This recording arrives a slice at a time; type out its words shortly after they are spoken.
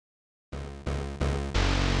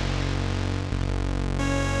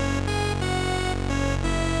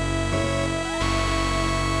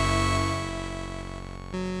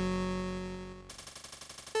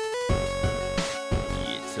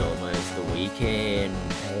weekend.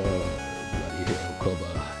 Oh, bloody hell, Cobber.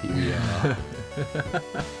 Here we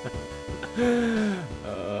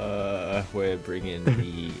are. We're bringing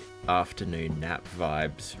the afternoon nap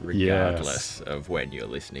vibes regardless of when you're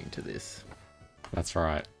listening to this. That's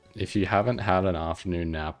right. If you haven't had an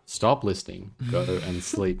afternoon nap, stop listening. Go and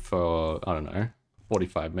sleep for,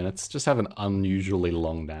 45 minutes. Just have an unusually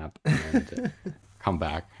long nap and come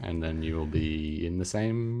back, and then you will be in the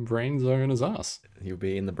same brain zone as us. You'll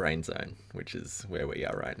be in the brain zone, which is where we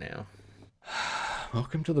are right now.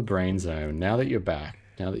 Welcome to the brain zone. Now that you're back,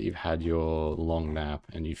 now that you've had your long nap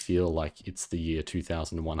and you feel like it's the year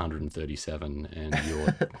 2137 and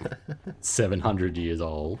you're 700 years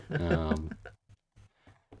old,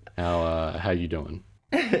 how you doing?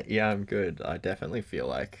 Yeah, I'm good. I definitely feel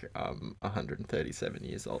like I'm 137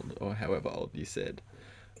 years old, or however old you said.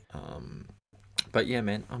 But yeah,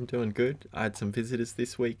 man, I'm doing good. I had some visitors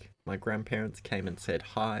this week. My grandparents came and said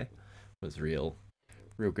hi. It was real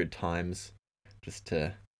good times just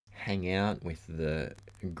to hang out with the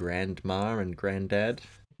grandma and granddad.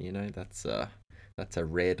 You know, that's a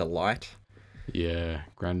rare delight. Yeah,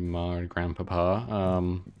 grandma and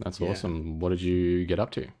grandpapa. That's awesome. What did you get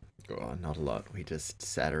up to? Oh, not a lot. We just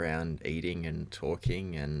sat around eating and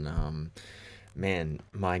talking, and man,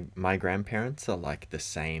 my grandparents are like the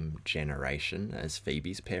same generation as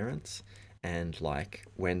Phoebe's parents, and like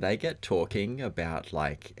when they get talking about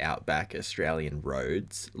like outback Australian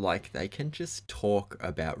roads, like they can just talk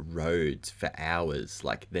about roads for hours,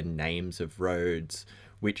 like the names of roads,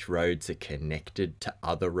 which roads are connected to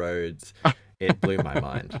other roads. It blew my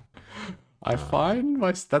mind. I find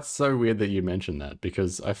that's so weird that you mentioned that,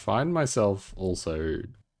 because I find myself also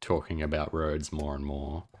talking about roads more and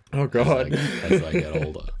more. Oh God! As I get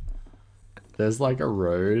older. There's like a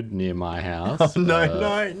road near my house. Oh,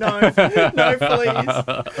 no,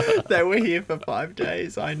 please. They were here for 5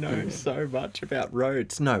 days. I know so much about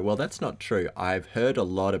roads. No, well, that's not true. I've heard a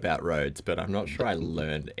lot about roads, but I'm not sure I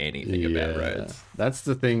learned anything about roads. That's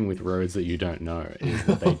the thing with roads that you don't know, is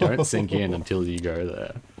that they don't sink in until you go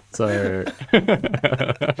there. So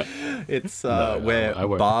it's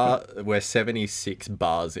we're 76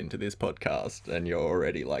 bars into this podcast, and you're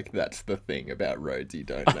already like, that's the thing about roads you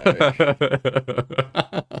don't know.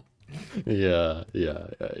 Yeah.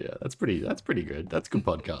 That's pretty good. That's good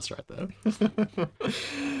podcast right there.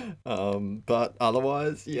 But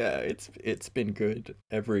otherwise, yeah, it's been good.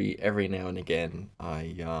 Every now and again,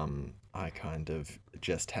 I kind of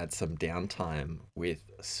just had some downtime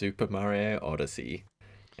with Super Mario Odyssey.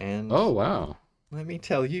 And oh wow! Let me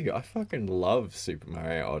tell you, I fucking love Super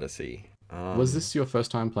Mario Odyssey. Was this your first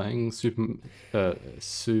time playing SMO?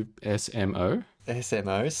 SMO,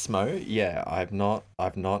 SMO? Yeah, I've not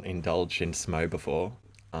indulged in SMO before.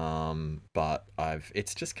 But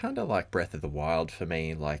it's just kind of like Breath of the Wild for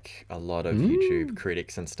me. Like a lot of YouTube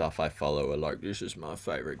critics and stuff I follow are like, this is my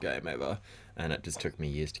favorite game ever, and it just took me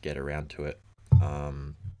years to get around to it.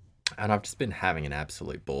 And I've just been having an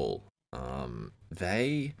absolute ball.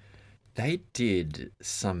 They did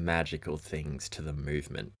some magical things to the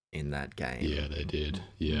movement in that game. Yeah, they did.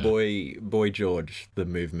 Yeah. Boy George, the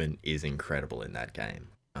movement is incredible in that game.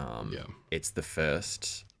 It's the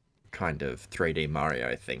first kind of 3D Mario,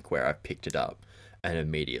 I think, where I picked it up and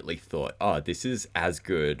immediately thought, oh, this is as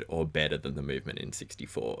good or better than the movement in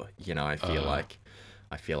 64. You know, I feel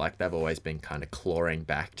like they've always been kind of clawing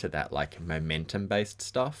back to that like momentum based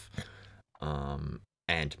stuff.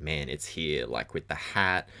 And man, it's here, like with the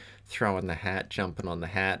hat, throwing the hat, jumping on the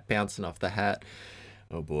hat, bouncing off the hat.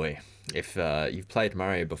 Oh boy. If you've played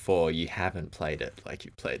Mario before, you haven't played it like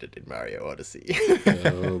you played it in Mario Odyssey.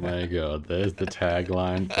 Oh my God. There's the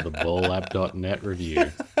tagline for the balllap.net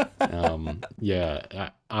review.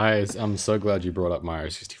 I'm so glad you brought up Mario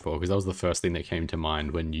 64, because that was the first thing that came to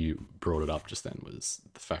mind when you brought it up just then, was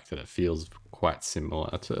the fact that it feels quite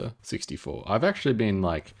similar to 64. I've actually been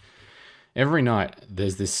like, every night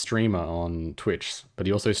there's this streamer on Twitch, but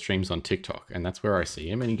he also streams on TikTok, and that's where I see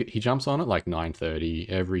him. And he jumps on at like 9:30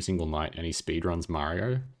 every single night, and he speedruns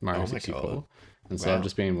Mario 64. And so I've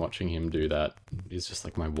just been watching him do that. It's just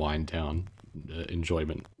like my wind down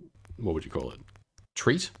enjoyment. What would you call it?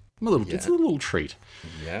 Treat? It's a little treat.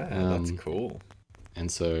 Yeah, that's cool. And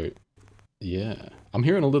so, yeah. I'm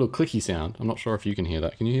hearing a little clicky sound. I'm not sure if you can hear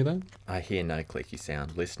that. Can you hear that? I hear no clicky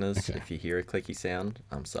sound. Listeners, okay. If you hear a clicky sound,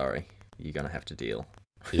 I'm sorry. You're going to have to deal.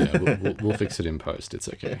 Yeah, we'll fix it in post. It's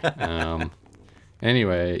okay.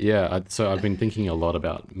 Anyway, yeah, so I've been thinking a lot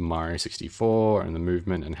about Mario 64 and the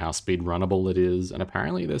movement and how speed runnable it is. And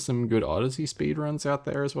apparently there's some good Odyssey speed runs out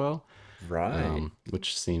there as well. Right.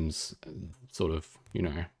 Which seems sort of,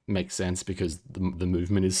 makes sense because the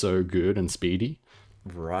movement is so good and speedy.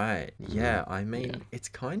 Right. Yeah, I mean, it's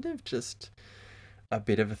kind of just a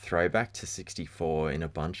bit of a throwback to 64 in a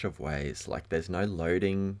bunch of ways. Like, there's no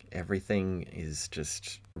loading, everything is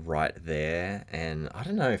just right there. And I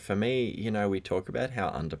don't know, for me, we talk about how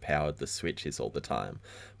underpowered the Switch is all the time.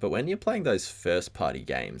 But when you're playing those first party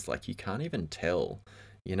games, like, you can't even tell.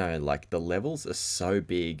 Like the levels are so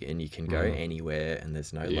big and you can go anywhere and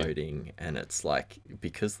there's no loading. And it's like,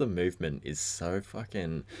 because the movement is so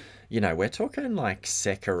fucking, we're talking like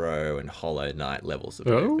Sekiro and Hollow Knight levels of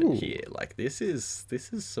movement here. Like this is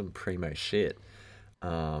some primo shit.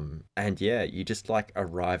 And yeah, you just like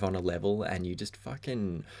arrive on a level and you just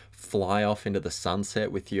fucking fly off into the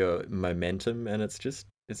sunset with your momentum, and it's just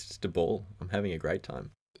a ball. I'm having a great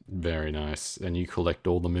time. Very nice. And you collect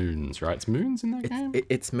all the moons, right? It's moons in that game?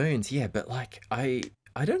 It's moons, yeah, but like I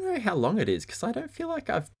don't know how long it is because I don't feel like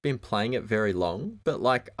I've been playing it very long, but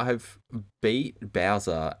like I've beat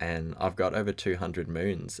Bowser and I've got over 200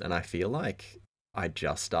 moons, and I feel like I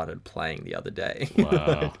just started playing the other day.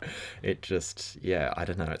 Wow. It just, yeah, I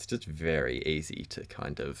don't know. It's just very easy to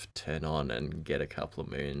kind of turn on and get a couple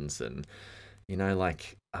of moons. And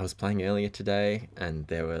like I was playing earlier today, and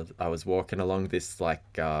I was walking along this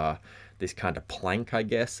like this kind of plank, I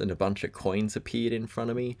guess, and a bunch of coins appeared in front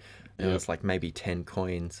of me. And it was like maybe 10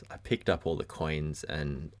 coins. I picked up all the coins,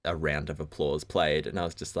 and a round of applause played, and I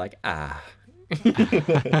was just like, ah.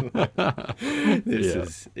 This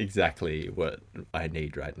is exactly what I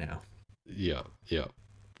need right now. Yeah, yeah.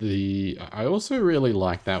 I also really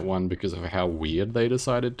like that one because of how weird they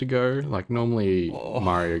decided to go. Like normally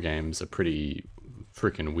Mario games are pretty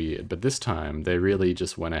freaking weird, but this time they really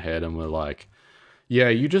just went ahead and were like, yeah,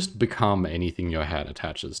 you just become anything your hat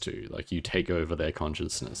attaches to. Like you take over their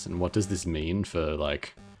consciousness. And what does this mean for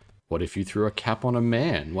like, what if you threw a cap on a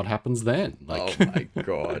man? What happens then? Like, oh my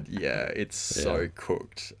god, yeah, it's so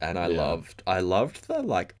cooked. And I loved the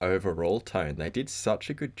like overall tone. They did such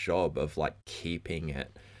a good job of like keeping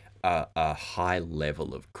it a high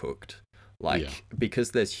level of cooked. Like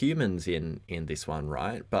because there's humans in this one,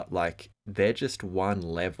 right? But like they're just one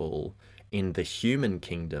level in the human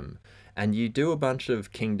kingdom. And you do a bunch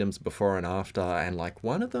of kingdoms before and after, and like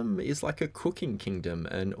one of them is like a cooking kingdom,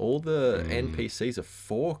 and all the NPCs are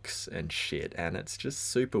forks and shit, and it's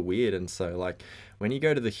just super weird. And so like when you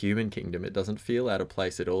go to the human kingdom, it doesn't feel out of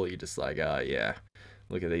place at all. You're just like, oh yeah,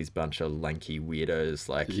 look at these bunch of lanky weirdos.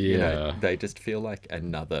 Like, they just feel like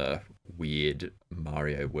another weird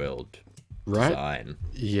Mario world design.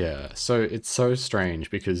 Yeah, so it's so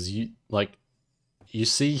strange because you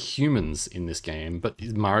see humans in this game, but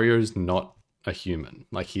Mario's not a human.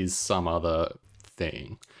 Like he's some other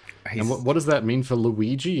thing. And what does that mean for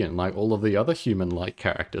Luigi and like all of the other human-like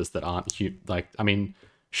characters that aren't like? I mean,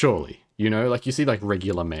 surely like you see like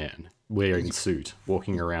regular man wearing suit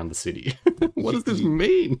walking around the city. What does this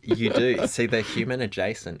mean? You do see they're human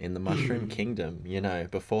adjacent in the Mushroom Kingdom.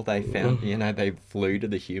 Before they found, they flew to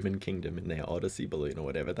the human kingdom in their Odyssey balloon or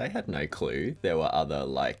whatever. They had no clue there were other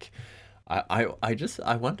like. I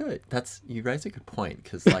wonder. You raise a good point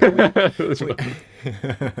because like you go to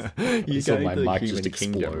the human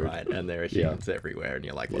kingdom, right, and there are humans everywhere, and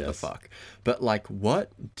you're like, what the fuck? But like,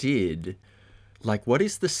 what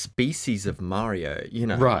is the species of Mario?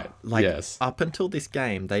 Right. Like yes. up until this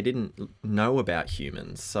game, they didn't know about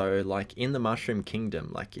humans. So like in the Mushroom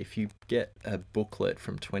Kingdom, like if you get a booklet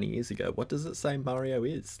from 20 years ago, what does it say Mario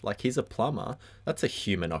is? Like he's a plumber. That's a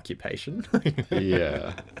human occupation.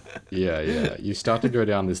 Yeah. You start to go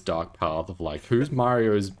down this dark path of like, who's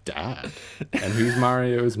Mario's dad and who's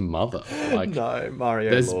Mario's mother? Like, no, Mario.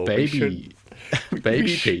 There's baby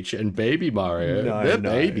Peach and baby Mario. They're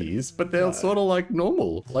babies, but they're sort of like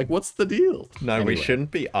normal. Like, what's the deal? No, anyway. We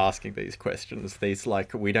shouldn't be asking these questions.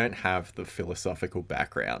 We don't have the philosophical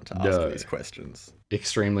background to ask these questions.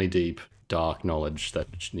 Extremely deep, dark knowledge that,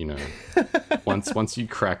 once you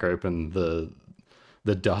crack open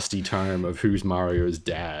the dusty tome of who's Mario's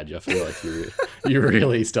dad, I feel like you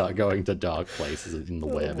really start going to dark places in the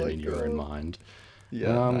web and in your own mind.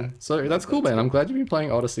 Yeah. So that's cool, man. I'm glad you've been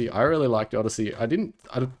playing Odyssey. I really liked Odyssey. I don't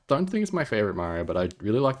think it's my favorite Mario, but I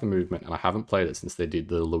really like the movement, and I haven't played it since they did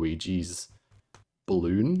the Luigi's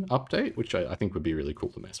balloon update, which I think would be really cool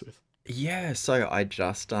to mess with. Yeah, so I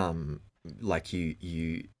just like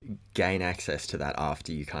you gain access to that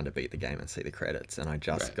after you kind of beat the game and see the credits, and I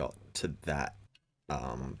just got to that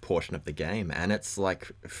portion of the game, and it's like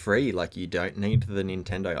free. Like you don't need the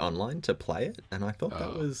Nintendo Online to play it, and I thought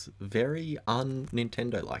that was very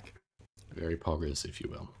un-Nintendo like. Very poggers, if you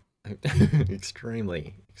will.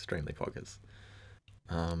 extremely poggers.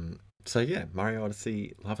 So yeah, Mario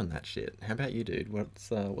Odyssey, loving that shit. How about you, dude? What's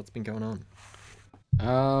been going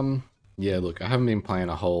on? Yeah, look, I haven't been playing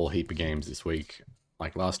a whole heap of games this week.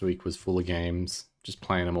 Like last week was full of games, just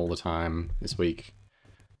playing them all the time. This week,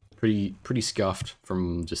 pretty scuffed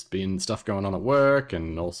from just being stuff going on at work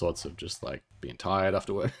and all sorts of just like being tired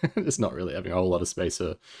after work. Just not really having a whole lot of space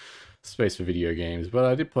for video games. But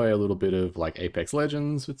I did play a little bit of like Apex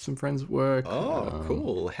Legends with some friends at work. Oh,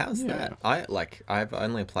 cool. How's Yeah. that? I've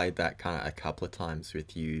only played that kind of a couple of times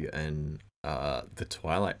with you and the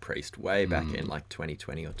Twilight Priest way back in Hmm. like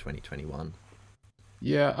 2020 or 2021.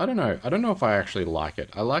 Yeah, I don't know. I don't know if I actually like it.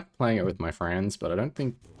 I like playing it with my friends, but I don't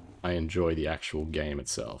think I enjoy the actual game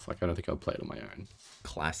itself. Like, I don't think I'll play it on my own.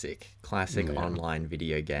 Classic Yeah. online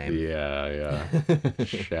video game. Yeah, yeah.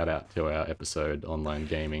 Shout out to our episode online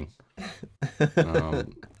gaming.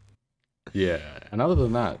 Um, yeah, and other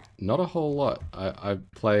than that, not a whole lot. I've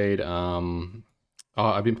played oh,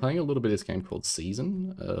 I've been playing a little bit of this game called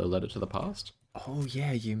Season, Letter to the Past. Oh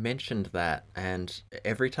yeah, you mentioned that, and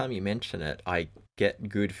every time you mention it, I get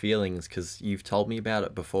good feelings because you've told me about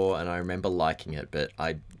it before, and I remember liking it, but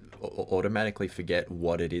I automatically forget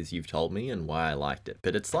what it is you've told me and why I liked it.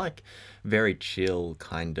 But it's like very chill,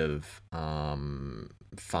 kind of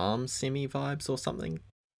farm simmy vibes or something,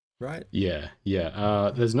 right? Yeah,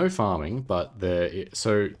 yeah. There's no farming, but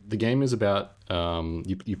so the game is about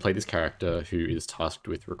you play this character who is tasked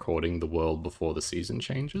with recording the world before the season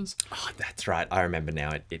changes. Oh, that's right. I remember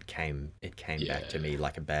now. It came back to Yeah, me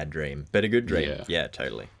like a bad dream, but a good dream. yeah. Yeah,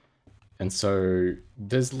 totally. And so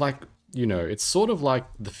there's like, it's sort of like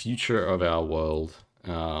the future of our world,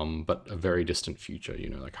 but a very distant future,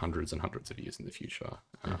 like hundreds and hundreds of years in the future.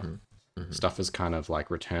 hmm hmm Stuff is kind of like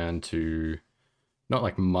returned to not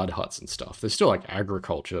like mud huts and stuff. There's still like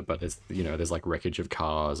agriculture, but there's like wreckage of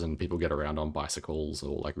cars and people get around on bicycles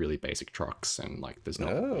or like really basic trucks. And like, there's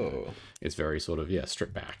not, Oh, it's very sort of, yeah,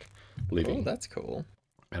 stripped back oh, living that's cool.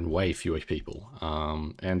 and way fewer people.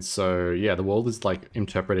 And so yeah, the world is like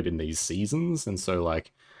interpreted in these seasons, and so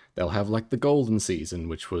like they'll have like the golden season,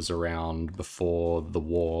 which was around before the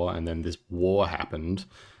war, and then this war happened,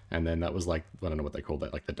 and then that was like I don't know what they called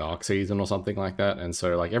that, like the dark season or something like that. And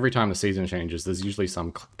so like every time the season changes, there's usually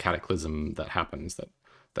some cataclysm that happens that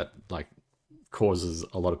like causes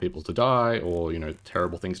a lot of people to die or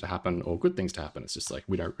terrible things to happen or good things to happen. It's just like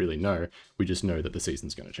we don't really know. We just know that the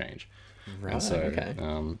season's going to change. And Right. so, Okay.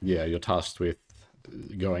 yeah, you're tasked with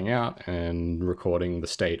going out and recording the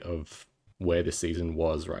state of where the season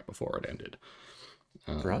was right before it ended.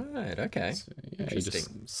 Right. Okay. So, yeah, you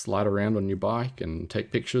Interesting. just slide around on your bike and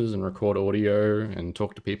take pictures and record audio and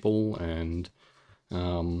talk to people. And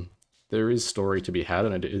um, there is story to be had,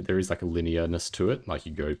 and there is like a linearness to it. Like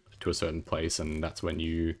you go to a certain place, and that's when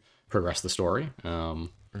you progress the story.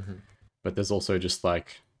 hmm But there's also just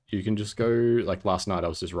like you can just go like last night I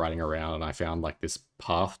was just riding around and I found like this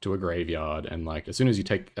path to a graveyard, and like as soon as you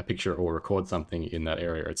take a picture or record something in that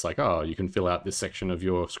area, it's like, oh, you can fill out this section of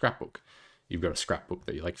your scrapbook. You've got a scrapbook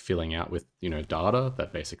that you're like filling out with data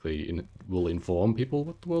that basically will inform people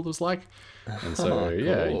what the world was like. And so Oh,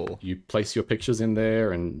 yeah, cool. you place your pictures in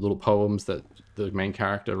there and little poems that the main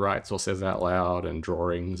character writes or says out loud, and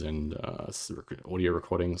drawings and audio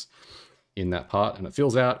recordings in that part, and it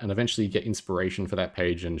fills out, and eventually you get inspiration for that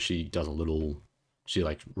page, and she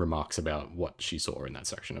like remarks about what she saw in that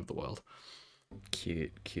section of the world.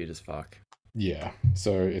 Cute as fuck. Yeah,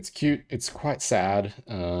 so it's cute, it's quite sad.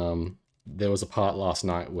 There was a part last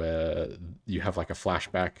night where you have like a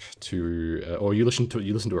flashback to or you listen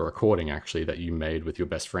to a recording actually that you made with your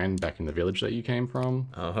best friend back in the village that you came from,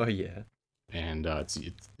 Oh yeah. and it's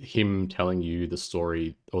him telling you the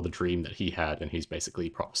story or the dream that he had, and he's basically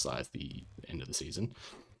prophesized the end of the season.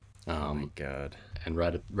 Oh my Um, god. and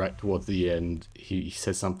right towards the end, he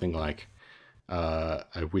says something like,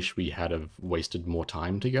 "I wish we had have wasted more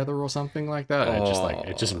time together" or something like that. And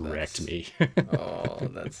it just Oh, wrecked me.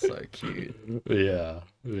 that's so cute. Yeah,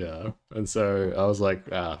 yeah. And so I was like,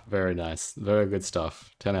 very nice, very good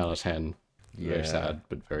stuff. 10 out of 10. Very Yeah. sad,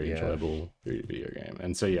 but very Yeah. enjoyable video game.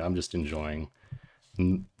 And so yeah, I'm just enjoying,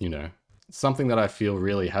 you know, something that I feel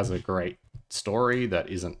really has a great story that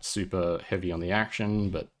isn't super heavy on the action,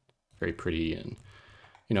 but very pretty. And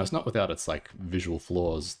it's not without its like visual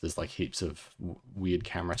flaws. There's like heaps of weird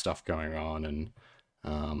camera stuff going on, and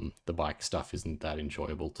the bike stuff isn't that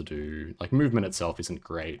enjoyable to do. Like movement itself isn't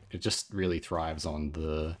great. It just really thrives on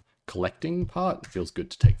the collecting part. It feels good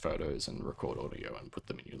to take photos and record audio and put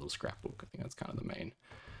them in your little scrapbook. I think that's kind of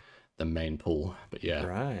the main pull. But yeah,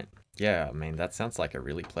 Right. Yeah, I mean that sounds like a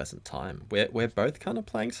really pleasant time. We're both kind of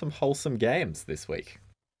playing some wholesome games this week.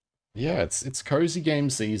 yeah, it's cozy game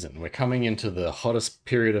season. We're coming into the hottest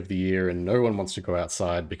period of the year, and no one wants to go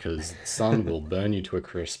outside because the sun will burn you to a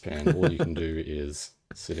crisp, and all you can do is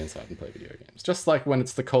sit inside and play video games. Just like when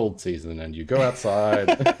it's the cold season and you go outside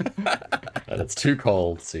and it's too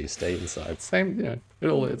cold, so you stay inside. Same,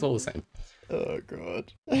 it's all the same. Oh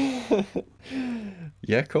god.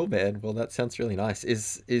 Yeah, cool, man. Well, that sounds really nice.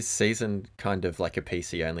 Is Season kind of like a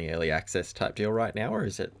PC only early access type deal right now, or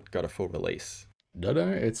is it got a full release? No,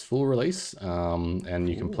 it's full release, and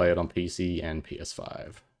you can play it on PC and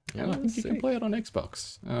PS5. And I think you can play it on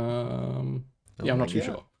Xbox. Yeah, I'm not too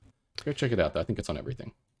sure. Go check it out, though. I think it's on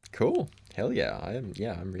everything. Cool. Hell yeah.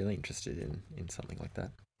 I'm really interested in something like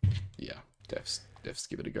that. Yeah, devs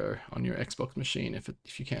give it a go on your Xbox machine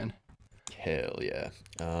if you can. Hell yeah.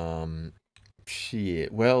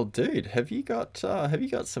 Shit. Well, dude, have you got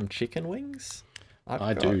some chicken wings?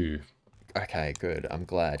 I do. Okay, good. I'm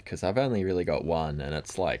glad because I've only really got one, and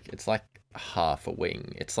it's like half a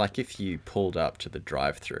wing. It's like if you pulled up to the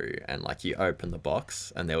drive-through and like you open the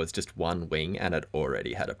box and there was just one wing and it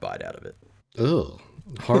already had a bite out of it. Ugh,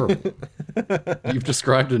 horrible. You've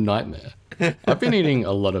described a nightmare. I've been eating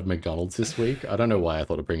a lot of McDonald's this week. I don't know why I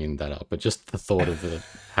thought of bringing that up, but just the thought of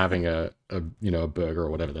having a burger or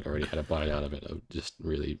whatever that already had a bite out of it just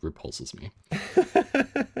really repulses me.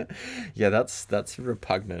 Yeah, that's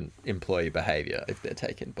repugnant employee behavior if they're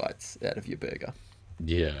taking bites out of your burger.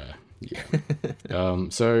 Yeah.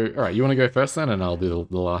 So, all right, you want to go first then, and I'll do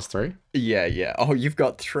the last three? Yeah. Oh, you've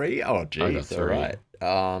got three? Oh, geez. I got three. All right.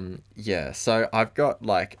 Yeah, so I've got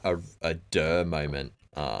like a duh moment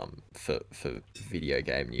for video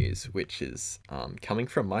game news, which is coming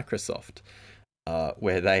from Microsoft,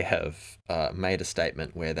 where they have made a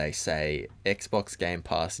statement where they say Xbox Game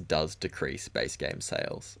Pass does decrease base game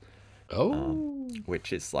sales. Oh.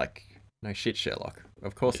 Which is like, no shit, Sherlock.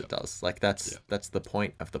 Of course it does. Like that's the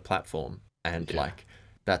point of the platform, and like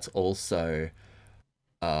that's also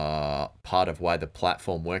part of why the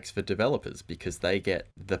platform works for developers, because they get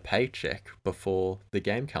the paycheck before the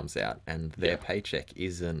game comes out, and their paycheck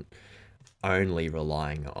isn't only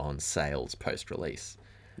relying on sales post-release.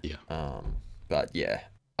 But yeah,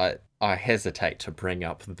 I hesitate to bring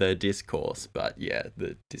up the discourse, but yeah,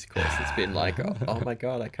 the discourse has been like, oh my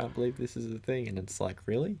god, I can't believe this is a thing, and it's like,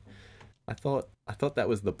 really? I thought that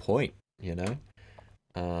was the point,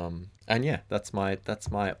 and yeah, that's my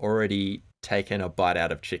already taken a bite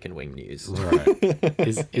out of chicken wing news.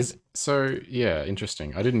 Right. So yeah,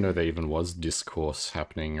 interesting. I didn't know there even was discourse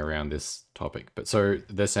happening around this topic. But so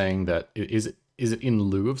they're saying that is it in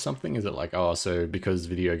lieu of something? Is it like, so because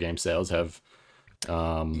video game sales have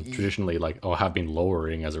traditionally have been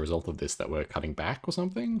lowering as a result of this, that we're cutting back or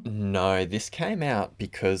something? No, this came out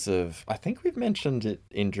because of, I think we've mentioned it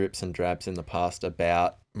in drips and drabs in the past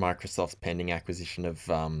about Microsoft's pending acquisition of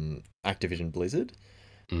Activision Blizzard.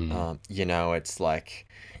 It's like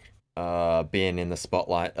being in the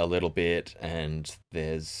spotlight a little bit, and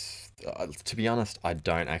there's to be honest, I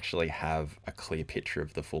don't actually have a clear picture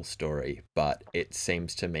of the full story, but it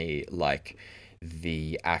seems to me like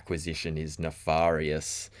the acquisition is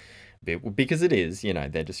nefarious because it is,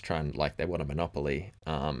 they're just trying, like, they want a monopoly,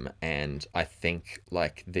 and I think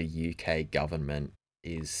like the UK government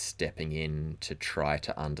is stepping in to try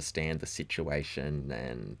to understand the situation,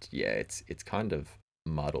 and yeah, it's kind of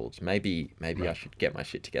muddled. Maybe right. I should get my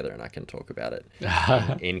shit together and I can talk about it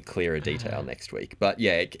in clearer detail next week. But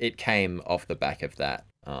yeah, it came off the back of that.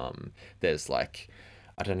 There's like,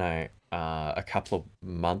 I don't know, a couple of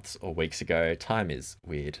months or weeks ago, time is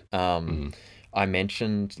weird. I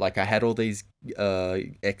mentioned, like, I had all these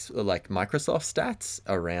Microsoft stats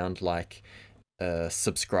around like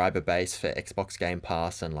subscriber base for Xbox Game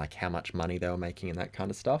Pass and like how much money they were making and that kind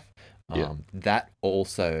of stuff. That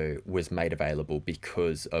also was made available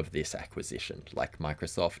because of this acquisition. Like,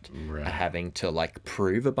 Microsoft are having to like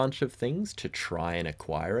prove a bunch of things to try and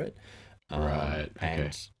acquire it.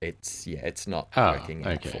 And it's not working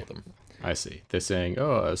out for them. I see. They're saying,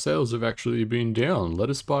 our sales have actually been down.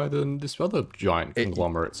 Let us buy this other giant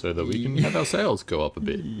conglomerate so that we can have our sales go up a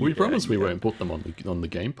bit. We promise we won't put them on the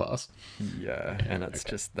Game Pass. Yeah, and it's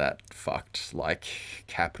just that fucked, like,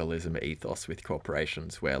 capitalism ethos with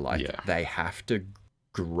corporations where, like, they have to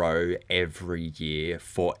grow every year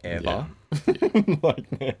forever.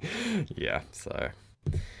 Yeah,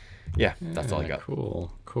 that's all I got.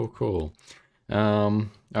 Cool. All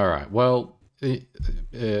right. Well,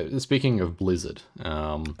 speaking of Blizzard,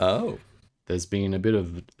 there's been a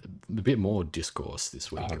bit more discourse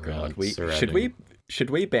this week. Oh god, should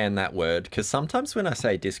we ban that word? Because sometimes when I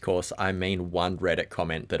say discourse, I mean one Reddit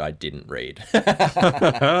comment that I didn't read.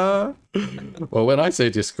 Well, when I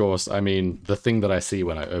say discourse, I mean the thing that I see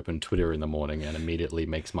when I open Twitter in the morning and immediately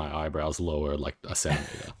makes my eyebrows lower like a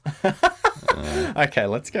centimeter. Okay,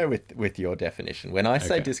 let's go with your definition. When I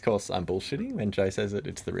say Okay. discourse, I'm bullshitting. When Joe says it,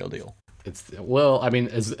 it's the real deal. It's well, I mean,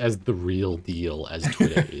 as the real deal as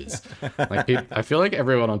Twitter is. Like, I feel like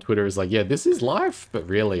everyone on Twitter is like, yeah, this is life, but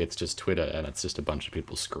really, it's just Twitter, and it's just a bunch of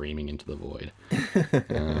people screaming into the void,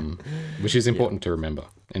 which is Yeah, important to remember.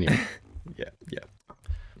 Anyway, yeah, yeah.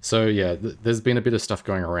 so yeah, there's been a bit of stuff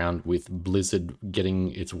going around with Blizzard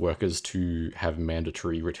getting its workers to have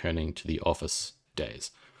mandatory returning to the office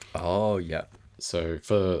days. Oh, yeah. So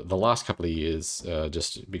for the last couple of years,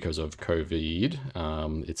 just because of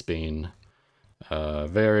COVID, it's been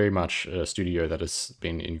very much a studio that has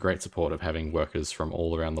been in great support of having workers from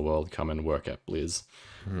all around the world come and work at Blizz.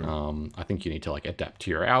 I think you need to like adapt to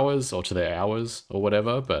your hours or to their hours or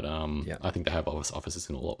whatever, but Yeah. I think they have offices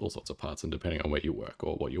in all sorts of parts, and depending on where you work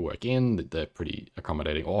or what you work in, they're pretty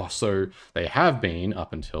accommodating. Or so they have been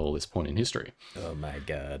up until this point in history. Oh my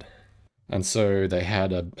god. And so they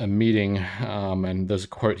had a meeting, and there's a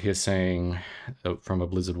quote here saying, from a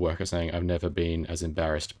Blizzard worker saying, "I've never been as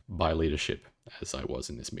embarrassed by leadership as I was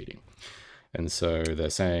in this meeting." And so they're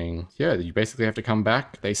saying, yeah, you basically have to come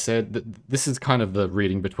back. They said that this is kind of the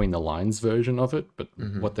reading between the lines version of it, but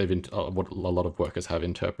what what a lot of workers have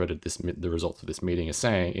interpreted the results of this meeting as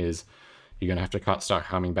saying is, you're going to have to start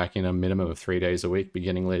coming back in a minimum of 3 days a week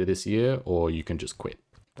beginning later this year, or you can just quit.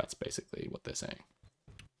 That's basically what they're saying.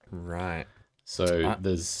 Right. So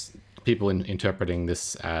there's people interpreting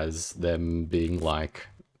this as them being like,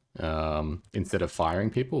 instead of firing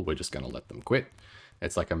people, we're just going to let them quit.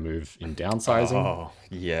 It's like a move in downsizing. Oh,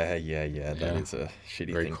 yeah, yeah, yeah. That is a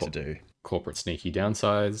shitty Very thing to do. corporate sneaky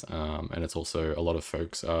downsize. And it's also a lot of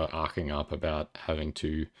folks are arcing up about having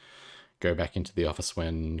to go back into the office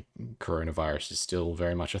when coronavirus is still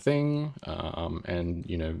very much a thing, and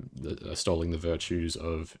extolling the virtues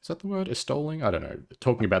of, is that the word, extolling, I don't know,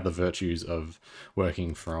 talking about the virtues of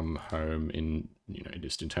working from home in,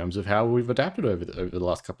 just in terms of how we've adapted over the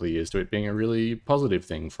last couple of years to it being a really positive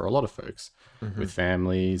thing for a lot of folks with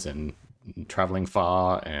families and traveling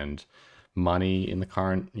far and money in the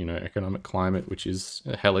current economic climate, which is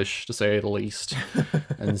hellish to say the least.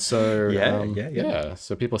 And so Yeah.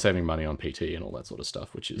 so people are saving money on PT and all that sort of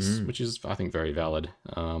stuff, which is I think very valid.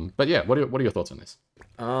 But yeah, what are your thoughts on this?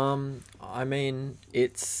 I mean,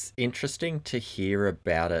 it's interesting to hear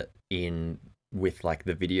about it with like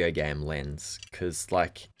the video game lens, because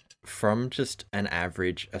like from just an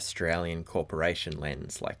average Australian corporation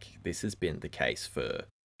lens, like this has been the case for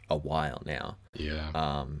a while now.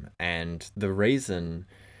 Yeah. And the reason,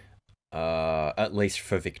 at least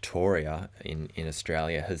for Victoria in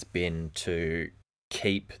Australia, has been to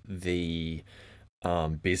keep the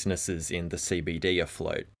businesses in the CBD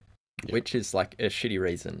afloat, which is like a shitty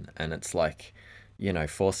reason. And it's like,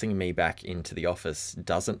 forcing me back into the office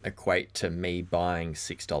doesn't equate to me buying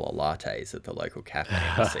 $6 lattes at the local cafe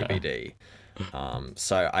in the CBD.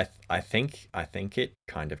 So I think it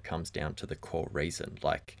kind of comes down to the core reason.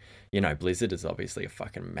 Like, Blizzard is obviously a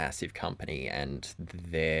fucking massive company, and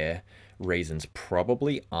their reasons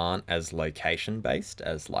probably aren't as location based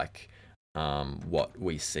as like what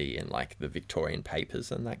we see in like the Victorian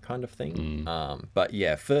papers and that kind of thing. But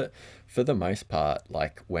yeah, for the most part,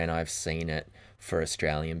 like when I've seen it for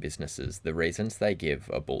Australian businesses, the reasons they give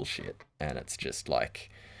are bullshit, and it's just like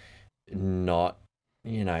not,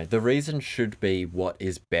 the reason should be what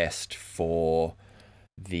is best for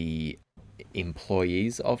the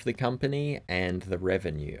employees of the company and the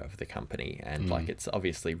revenue of the company. And like, it's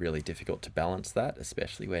obviously really difficult to balance that,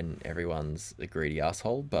 especially when everyone's a greedy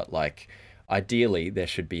asshole. But like, ideally there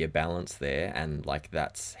should be a balance there, and like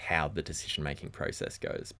that's how the decision making process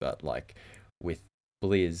goes. But like with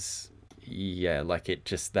Blizz, yeah, like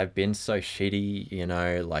they've been so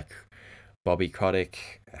shitty, like Bobby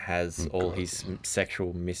Kotick has all his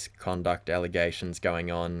sexual misconduct allegations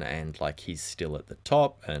going on, and like he's still at the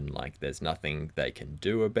top, and like there's nothing they can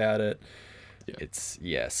do about it.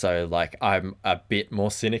 So like I'm a bit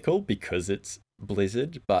more cynical because it's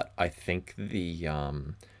Blizzard, but I think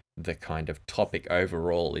the kind of topic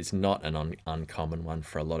overall is not an uncommon one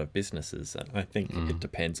for a lot of businesses, and I think it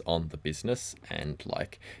depends on the business, and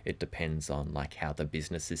like it depends on like how the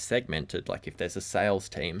business is segmented. Like if there's a sales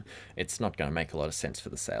team, it's not going to make a lot of sense for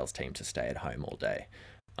the sales team to stay at home all day,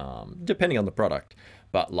 depending on the product.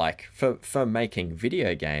 But like for making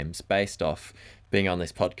video games, based off being on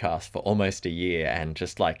this podcast for almost a year and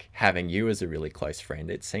just like having you as a really close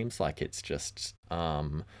friend, it seems like it's just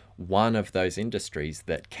one of those industries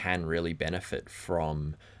that can really benefit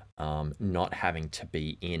from not having to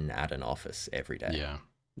be in at an office every day.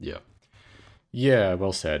 Yeah. Yeah,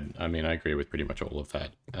 well said. I mean, I agree with pretty much all of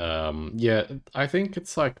that. Yeah, I think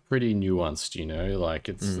it's like pretty nuanced, you know, like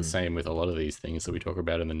it's the same with a lot of these things that we talk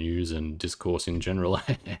about in the news and discourse in general.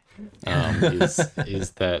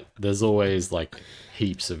 Is that there's always like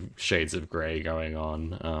heaps of shades of grey going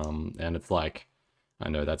on, and it's like I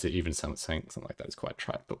know that's it, even saying something like that is quite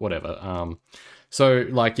trite, but whatever. So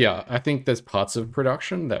like yeah, I think there's parts of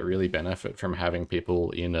production that really benefit from having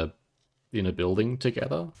people in a building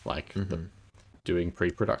together, like the doing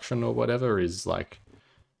pre-production or whatever is like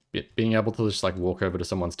being able to just like walk over to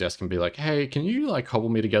someone's desk and be like, hey, can you like cobble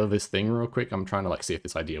me together this thing real quick? I'm trying to like see if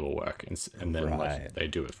this idea will work. And then Right. like they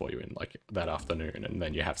do it for you in like that afternoon, and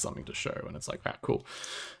then you have something to show, and it's like, ah, cool.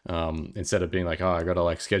 Instead of being like, oh, I gotta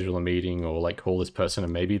like schedule a meeting or like call this person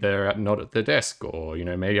and maybe they're not at their desk, or you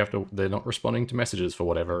know, maybe after they're not responding to messages for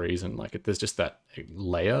whatever reason. Like there's just that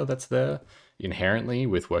layer that's there inherently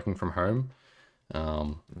with working from home.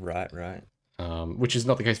 Right, right. Which is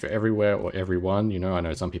not the case for everywhere or everyone. You know, I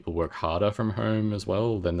know some people work harder from home as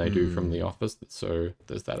well than they do from the office. So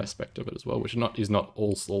there's that aspect of it as well, which is not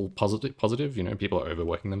all positive. Positive, you know, people are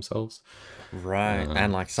overworking themselves. Right.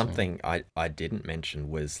 And like So something I didn't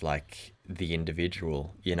mention was like the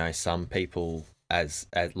individual. You know, some people as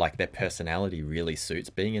like their personality really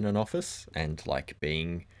suits being in an office and like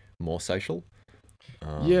being more social.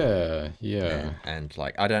 yeah, yeah, And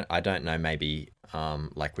like I don't know, maybe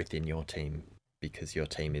like within your team, because your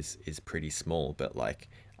team is pretty small, but like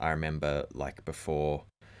I remember like before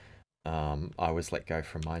I was let go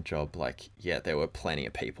from my job, like, yeah, there were plenty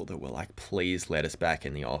of people that were like, please let us back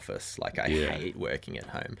in the office. Like, I yeah, hate working at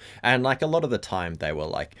home. And like a lot of the time, they were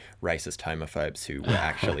like racist homophobes who were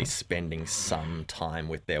actually spending some time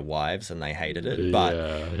with their wives and they hated it. But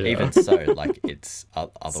yeah, yeah. even so, like, it's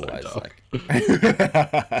So otherwise dark.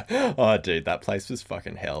 like, oh, dude, that place was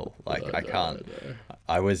fucking hell. Like, I I know, can't.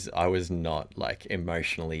 I know. I was not like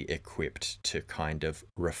emotionally equipped to kind of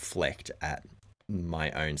reflect at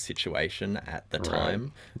my own situation at the Right.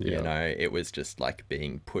 time. You Yeah. know, it was just like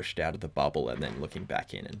being pushed out of the bubble and then looking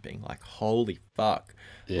back in and being like, holy fuck.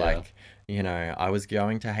 Yeah. Like, you know, I was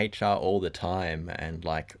going to HR all the time, and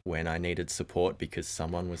like when I needed support because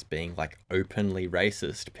someone was being like openly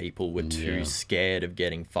racist, people were too Yeah. scared of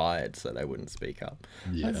getting fired so they wouldn't speak up.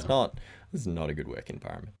 Yeah. That's not a good work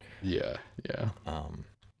environment. Yeah. Yeah. Um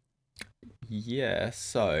yeah,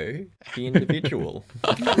 so the individual. I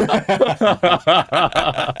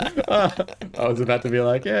was about to be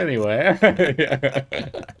like, anyway. Yeah.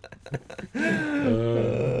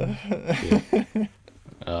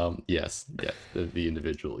 Yes, yes, the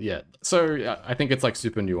individual. Yeah. So I think it's like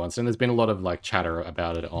super nuanced, and there's been a lot of like chatter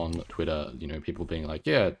about it on Twitter. You know, people being like,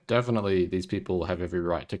 yeah, definitely, these people have every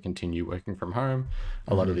right to continue working from home.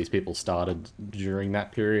 A lot of these people started during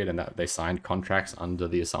that period, and that they signed contracts under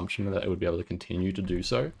the assumption that they would be able to continue to do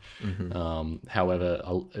so. However,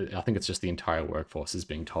 I think it's just the entire workforce is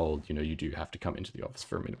being told, you know, you do have to come into the office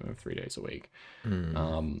for a minimum of 3 days a week.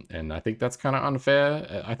 And I think that's kind of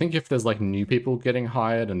unfair. I think if there's like new people getting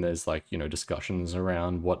hired and there's like, you know, discussions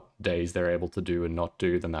around what days they're able to do and not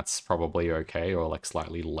do, then that's probably okay, or like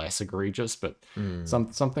slightly less egregious. But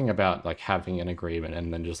something about like having an agreement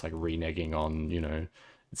and then just like reneging on, you know,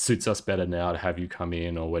 it suits us better now to have you come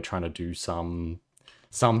in, or we're trying to do something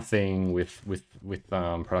with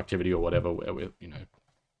productivity or whatever, where we're, you know,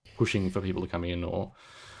 pushing for people to come in, or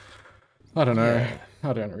I don't know. Yeah.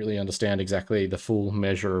 I don't really understand exactly the full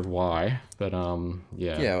measure of why, but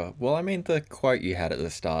yeah, Yeah, well, I mean, the quote you had at the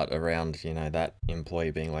start around, you know, that employee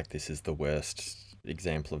being like, this is the worst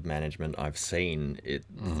example of management I've seen, it,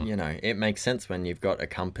 you know, it makes sense when you've got a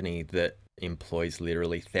company that employs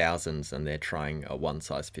literally thousands and they're trying a one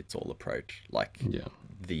size fits all approach. Like, yeah,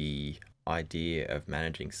 the idea of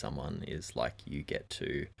managing someone is like you get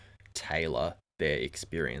to tailor their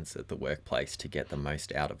experience at the workplace to get the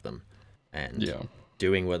most out of them. And yeah,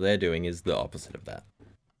 doing what they're doing is the opposite of that.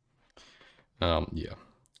 yeah.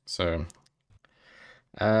 So,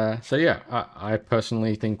 so yeah, I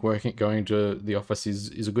personally think going to the office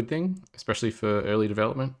is a good thing, especially for early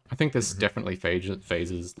development. I think there's definitely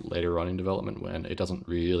phases later on in development when it doesn't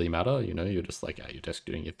really matter. You know, you're just like at your desk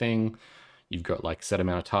doing your thing. You've got like set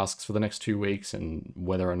amount of tasks for the next 2 weeks, and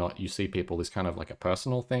whether or not you see people is kind of like a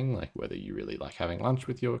personal thing, like whether you really like having lunch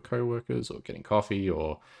with your coworkers or getting coffee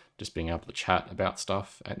or just being able to chat about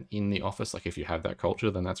stuff and in the office. Like if you have that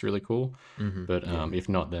culture, then that's really cool. But Yeah. if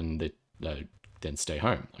not, then then stay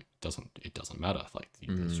home. Like it doesn't matter. Like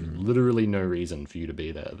there's Mm, literally no reason for you to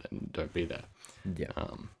be there. Then don't be there. yeah.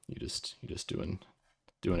 You're just doing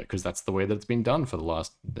doing it because that's the way that it's been done for the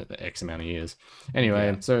last X amount of years.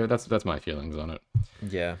 Anyway, so that's my feelings on it.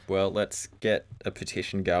 Yeah, well, let's get a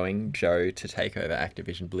petition going, Joe, to take over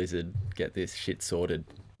Activision Blizzard, get this shit sorted.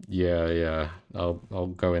 Yeah.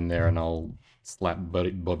 I'll go in there and I'll slap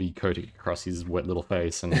Bobby Kotick across his wet little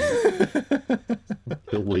face and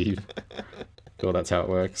he'll leave. Sure, that's how it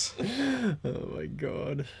works. Oh my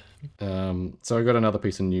god. So I got another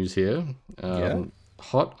piece of news here.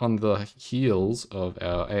 Hot on the heels of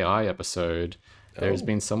our AI episode, there's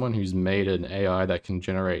been someone who's made an AI that can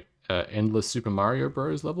generate endless Super Mario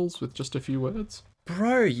Bros. Levels with just a few words.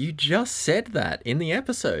 Bro, you just said that in the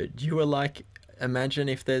episode. You were like, imagine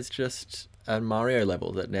if there's just a Mario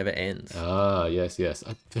level that never ends. Ah, yes.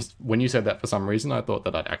 When you said that, for some reason, I thought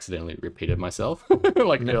that I'd accidentally repeated myself,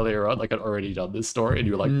 earlier on, like I'd already done this story, and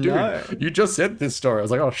you were like, "Dude, you just said this story." I was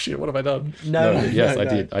like, "Oh shit, what have I done?" Yes, I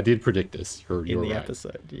did. I did predict this. You're in the right.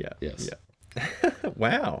 episode. Yeah. Yes. Yeah.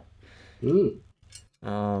 Wow.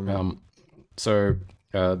 So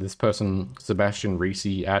this person, Sebastian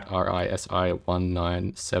Risi at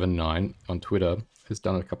RISI1979 on Twitter, has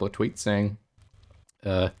done a couple of tweets saying,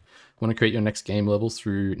 want to create your next game levels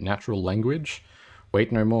through natural language?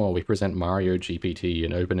 Wait no more. We present Mario GPT,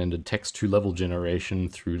 an open-ended text-to-level generation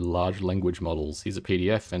through large language models. Here's a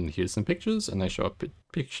PDF and here's some pictures, and they show a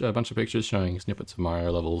bunch of pictures showing snippets of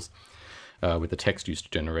Mario levels with the text used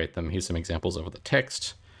to generate them. Here's some examples of the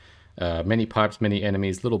text. Many pipes, many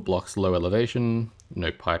enemies, little blocks, low elevation.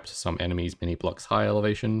 No pipes, some enemies, many blocks, high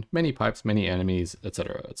elevation. Many pipes, many enemies,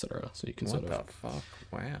 etc., etc. So you can What the fuck?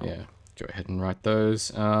 Wow. Yeah, go ahead and write those.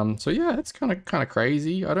 So yeah, it's kind of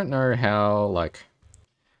crazy. I don't know how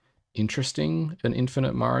interesting an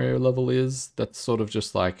infinite Mario level is. That's sort of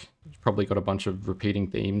just probably got a bunch of repeating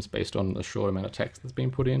themes based on a short amount of text that's been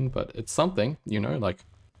put in, but it's something,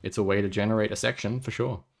 it's a way to generate a section for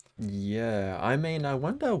sure. Yeah, I mean, I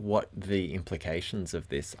wonder what the implications of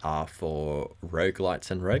this are for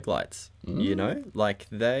roguelites and roguelites.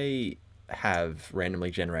 They have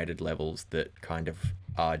randomly generated levels that kind of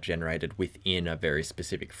are generated within a very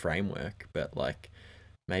specific framework, but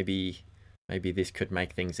maybe this could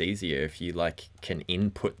make things easier if you can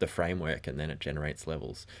input the framework and then it generates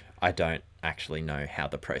levels. I don't actually know how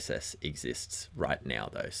the process exists right now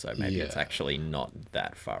though, so maybe it's actually not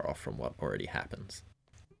that far off from what already happens.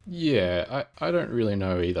 Yeah, I don't really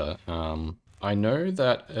know either. I know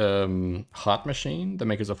that Heart Machine, the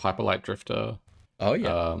makers of Hyperlight Drifter,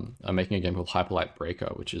 are making a game called Hyperlight Breaker,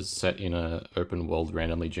 which is set in a open world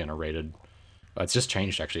randomly generated. It's just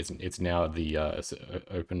changed actually. It's now the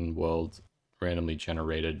open world randomly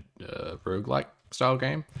generated roguelike style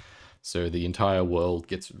game. So the entire world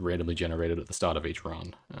gets randomly generated at the start of each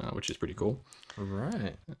run, which is pretty cool.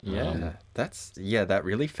 Right. Yeah. That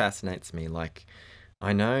really fascinates me.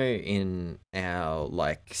 I know in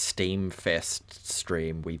our Steam Fest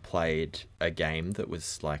stream we played a game that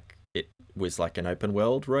was an open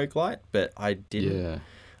world roguelite, but I didn't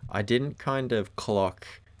kind of clock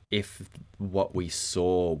if what we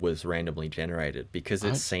saw was randomly generated because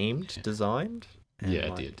it seemed designed.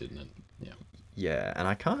 Yeah, it did, didn't it? Yeah. Yeah, and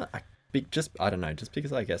I don't know, just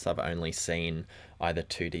because I guess I've only seen either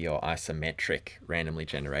 2D or isometric randomly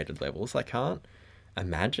generated levels, I can't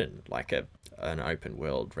imagine an open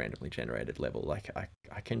world randomly generated level. I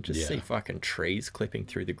can just see fucking trees clipping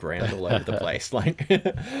through the ground all over the place. But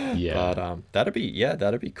that'd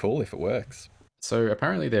be cool if it works. So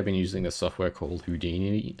apparently they've been using a software called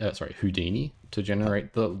Houdini to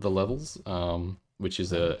generate the levels, which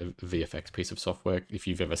is a VFX piece of software. If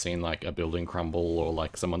you've ever seen a building crumble or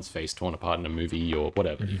someone's face torn apart in a movie or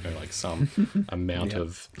whatever, some amount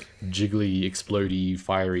of jiggly, explodey,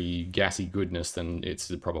 fiery, gassy goodness, then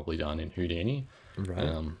it's probably done in Houdini.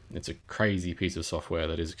 Right. It's a crazy piece of software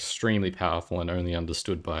that is extremely powerful and only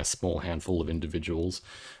understood by a small handful of individuals.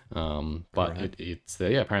 But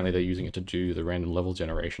apparently they're using it to do the random level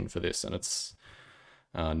generation for this, and it's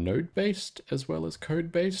node-based as well as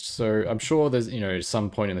code-based. So I'm sure there's, some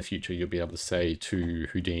point in the future you'll be able to say to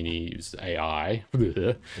Houdini's AI,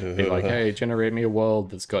 be like, hey, generate me a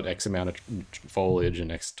world that's got X amount of foliage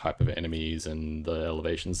and X type of enemies and the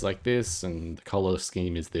elevations like this and the color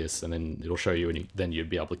scheme is this, and then it'll show you, and then you'd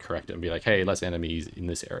be able to correct it and be like, hey, less enemies in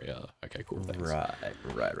this area. Okay, cool, thanks. Right.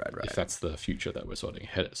 If that's the future that we're sort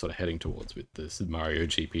of heading towards with this Mario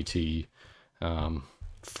GPT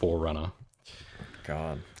forerunner.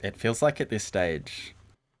 God, it feels like at this stage,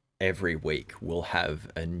 every week we'll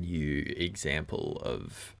have a new example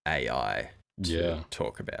of AI to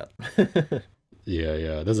talk about.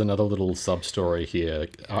 Yeah. There's another little sub story here.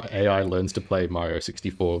 AI learns to play Mario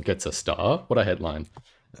 64, gets a star. What a headline!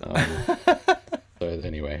 So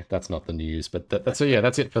anyway, that's not the news, but that's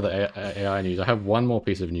it for the AI news. I have one more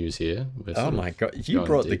piece of news here. Oh my god, you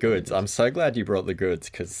brought the goods. I'm so glad you brought the goods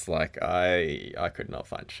because like I could not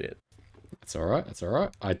find shit. It's all right. It's all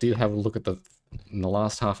right. I did have a look at in the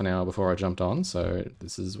last half an hour before I jumped on, so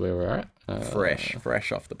this is where we're at.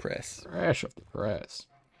 Fresh off the press. Fresh off the press.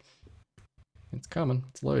 It's coming.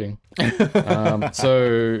 It's loading.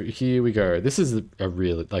 So here we go. This is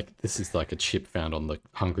this is like a chip found on the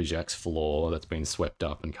Hungry Jack's floor that's been swept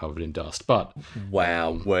up and covered in dust. But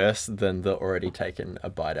wow, worse than the already taken a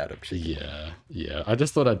bite out of chicken. Yeah. I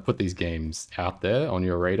just thought I'd put these games out there on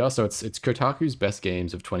your radar. So it's Kotaku's best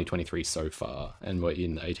games of 2023 so far, and we're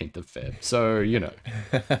in the 18th of Feb. So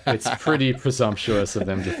it's pretty presumptuous of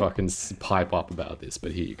them to fucking pipe up about this.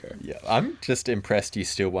 But here you go. Yeah, I'm just impressed you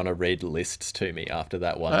still want to read lists to me after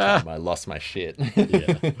that one time I lost my shit.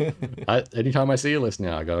 Yeah. Anytime I see a list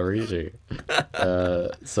now, I gotta read you.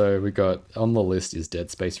 So we got on the list is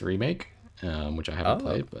Dead Space Remake, which I haven't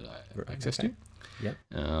played, but I have access to. Yep.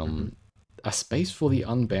 A Space for the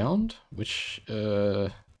Unbound, which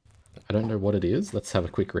I don't know what it is. Let's have a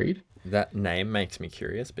quick read. That name makes me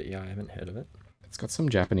curious, but yeah, I haven't heard of it. It's got some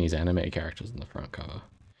Japanese anime characters on the front cover.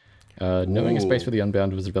 Knowing A Space for the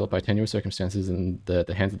Unbound was developed by tenuous circumstances in the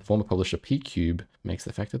hands of the former publisher P-Cube makes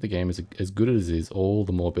the fact that the game is as good as it is all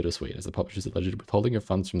the more bittersweet, as the publisher is alleged withholding of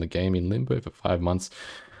funds from the game in limbo for 5 months.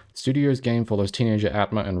 The studio's game follows teenager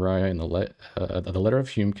Atma and Raya in the letter of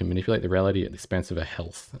Hume can manipulate the reality at the expense of her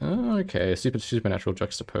health. Oh, okay, a supernatural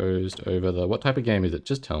juxtaposed over the... What type of game is it?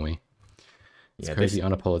 Just tell me. It's crazy,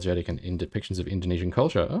 unapologetic, and in depictions of Indonesian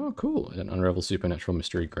culture. Oh, cool. An unraveled supernatural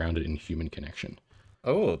mystery grounded in human connection.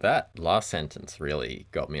 Oh, that last sentence really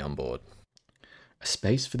got me on board. A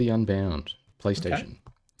Space for the Unbound. PlayStation.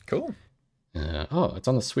 Okay. Cool. It's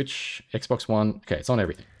on the Switch, Xbox One. Okay, it's on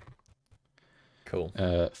everything. Cool.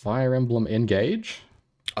 Fire Emblem Engage.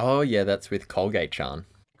 Oh, yeah, that's with Colgate-chan.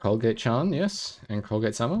 Colgate-chan, yes. And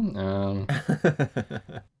Colgate-sama.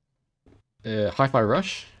 Hi-Fi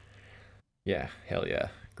Rush. Yeah, hell yeah.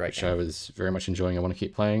 Great game. Which I was very much enjoying. I want to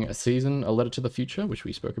keep playing. A Season, A Letter to the Future, which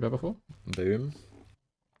we spoke about before. Boom.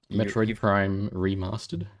 Metroid Prime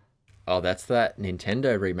Remastered. Oh, that's that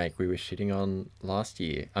Nintendo remake we were shitting on last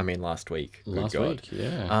week. Last week,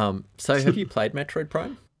 yeah. So have you played Metroid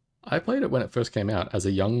Prime? I played it when it first came out as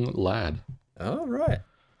a young lad. Oh, right.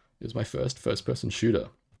 It was my first-person shooter.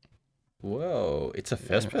 Whoa, it's a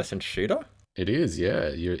first-person shooter? It is, yeah.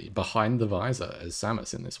 You're behind the visor as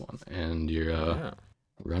Samus in this one, and you're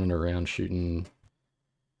running around shooting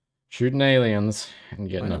aliens and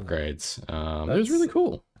getting upgrades. It was really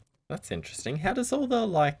cool. That's interesting. How does all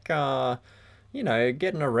the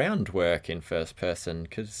getting around work in first person?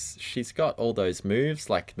 Because she's got all those moves,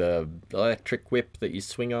 like the electric whip that you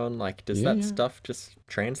swing on. Like, does that stuff just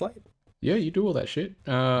translate? Yeah, you do all that shit.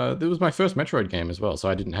 It was my first Metroid game as well, so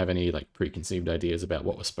I didn't have any preconceived ideas about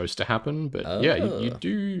what was supposed to happen. But you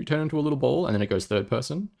do turn into a little ball, and then it goes third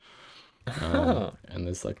person. And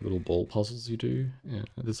there's little ball puzzles you do. Yeah,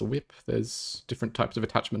 there's a whip. There's different types of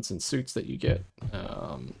attachments and suits that you get.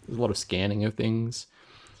 There's a lot of scanning of things.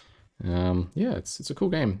 It's a cool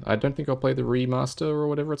game. I don't think I'll play the remaster or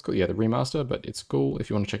whatever it's called. Yeah, the remaster, but it's cool.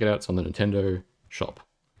 If you want to check it out, it's on the Nintendo shop.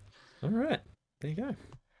 All right, there you go.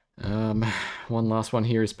 One last one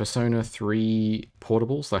here is Persona 3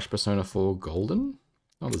 Portable / Persona 4 Golden.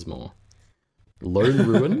 Oh, there's more. Lone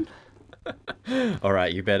Ruin. All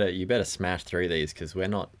right, you better smash through these because we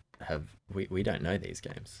don't know these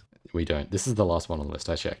games. We don't. This is the last one on the list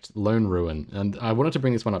I checked. Lone Ruin. And I wanted to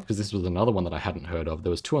bring this one up because this was another one that I hadn't heard of.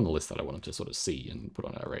 There was 2 on the list that I wanted to sort of see and put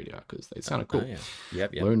on our radar because they sounded cool. Oh, yeah.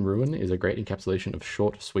 Yep. Lone Ruin is a great encapsulation of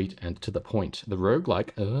short, sweet, and to the point. The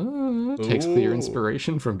roguelike takes clear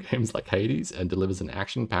inspiration from games like Hades and delivers an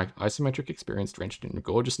action-packed isometric experience drenched in a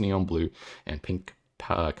gorgeous neon blue and pink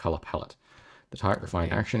color palette. The tight,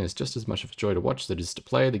 refined action is just as much of a joy to watch as it is to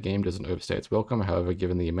play. The game doesn't overstay its welcome. However,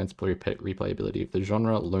 given the immense replayability of the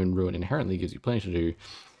genre, Lone Ruin inherently gives you plenty to do,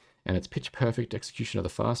 and its pitch-perfect execution of the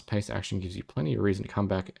fast-paced action gives you plenty of reason to come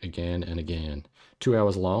back again and again. 2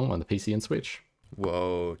 hours long on the PC and Switch.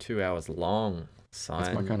 Whoa, 2 hours long.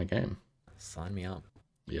 That's my kind of game. Sign me up.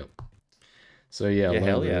 Yep. So yeah,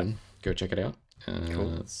 Lone Ruin. Go check it out.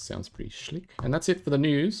 Cool. Sounds pretty slick. And that's it for the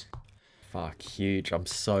news. Fuck, huge. I'm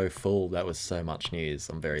so full. That was so much news.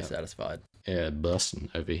 I'm very satisfied. Yeah, busting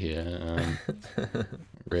over here.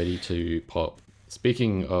 Ready to pop.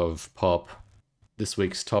 Speaking of pop, this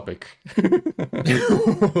week's topic.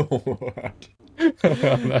 What?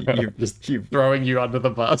 You're throwing you under the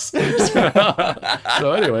bus.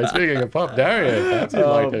 So anyway, speaking of pop, Darian, how'd you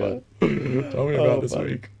like it? Tell me about this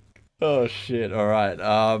week. Oh shit! All right.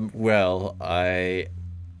 Well, I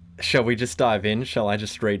shall we just dive in? Shall I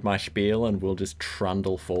just read my spiel and we'll just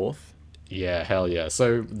trundle forth? Yeah, hell yeah.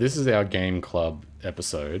 So this is our game club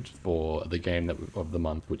episode for the game of the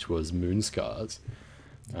month, which was Moonscars.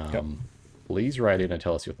 Yep. Please write in and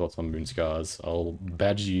tell us your thoughts on Moonscars. I'll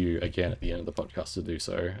badge you again at the end of the podcast to do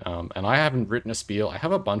so. And I haven't written a spiel. I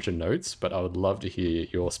have a bunch of notes, but I would love to hear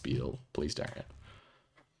your spiel, please, Darian.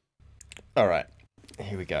 All right.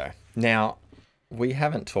 Here we go. Now, we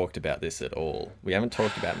haven't talked about this at all. We haven't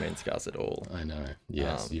talked about Moonscars at all. I know.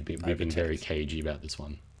 Yes, we've been very cagey about this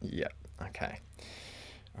one. Yeah. Okay.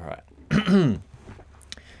 All right.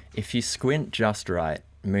 If you squint just right,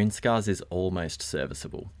 Moonscars is almost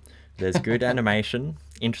serviceable. There's good animation,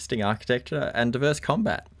 interesting architecture, and diverse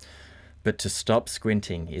combat. But to stop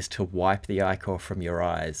squinting is to wipe the ichor from your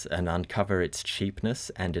eyes and uncover its cheapness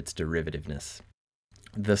and its derivativeness.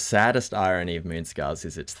 The saddest irony of Moonscars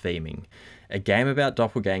is its theming. A game about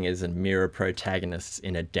doppelgangers and mirror protagonists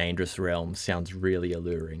in a dangerous realm sounds really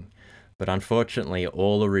alluring. But unfortunately,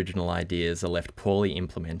 all original ideas are left poorly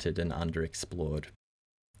implemented and underexplored.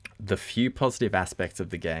 The few positive aspects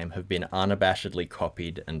of the game have been unabashedly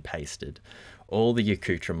copied and pasted. All the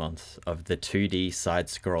accoutrements of the 2D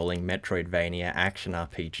side-scrolling Metroidvania action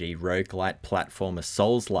RPG roguelite platformer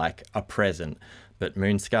Souls-like are present, but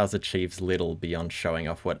Moonscars achieves little beyond showing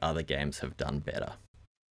off what other games have done better.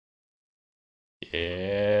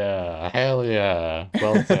 Yeah, hell yeah.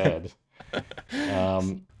 Well said.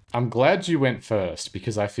 I'm glad you went first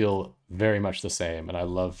because I feel very much the same, and I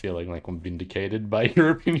love feeling like I'm vindicated by your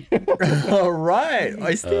opinion. All right.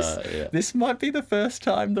 This might be the first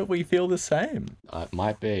time that we feel the same. It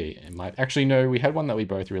might be. It might actually no. We had one that we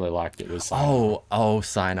both really liked. It was Sayonara.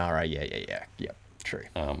 Sayonara. Yeah. True.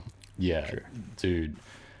 Yeah, True. Dude.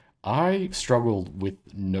 I struggled with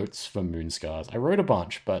notes for Moonscars. I wrote a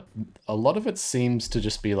bunch, but a lot of it seems to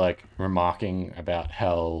just be like remarking about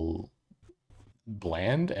how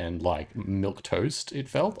bland and like milk toast it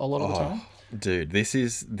felt a lot of the time. Dude, this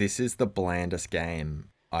is the blandest game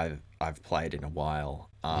I've played in a while.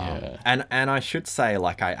 And I should say,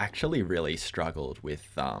 like, I actually really struggled with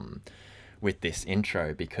this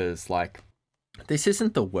intro because, like, this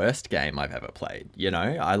isn't the worst game I've ever played. You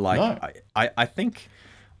know, I think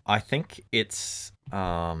it's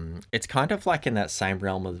kind of like in that same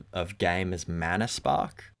realm of game as Mana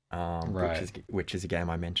Spark. Right. which is a game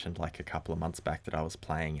I mentioned like a couple of months back that I was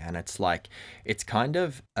playing, and it's kind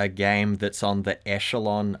of a game that's on the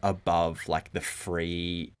echelon above like the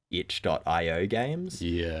free itch.io games.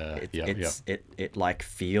 It like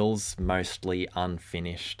feels mostly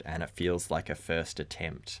unfinished and it feels like a first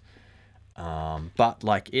attempt. But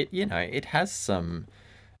like it has some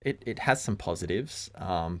positives.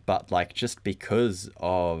 But like just because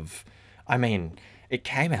of, I mean, it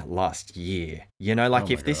came out last year. You know, like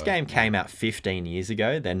if this game came out 15 years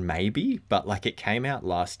ago, then maybe, but like it came out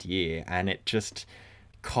last year and it just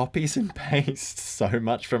copies and pastes so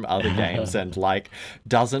much from other games and like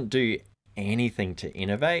doesn't do anything to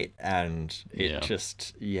innovate, and it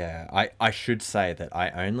I should say that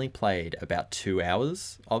I only played about 2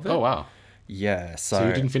 hours of it. Oh wow. Yeah, so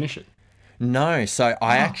you didn't finish it? No, so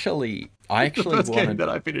I actually the first game that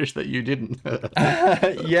I finished that you didn't.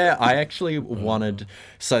 Yeah, I actually wanted.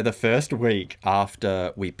 So the first week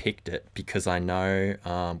after we picked it, because I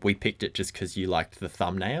know we picked it just because you liked the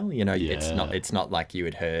thumbnail. You know, it's not like you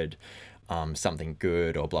had heard something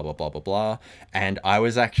good or blah blah blah blah blah. And I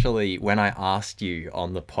was actually, when I asked you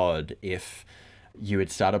on the pod if you had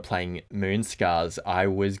started playing Moonscars, I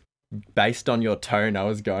was, based on your tone, I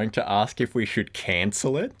was going to ask if we should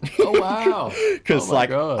cancel it. Oh wow. Because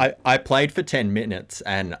I played for 10 minutes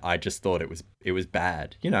and I just thought it was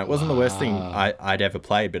bad. You know, it wasn't the worst thing I'd ever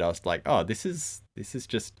played, but I was like, oh, this is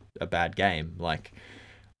just a bad game. Like,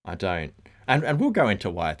 I don't, and we'll go into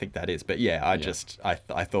why I think that is. But yeah,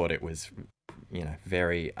 I thought it was, you know,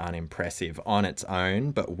 very unimpressive on its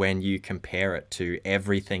own, but when you compare it to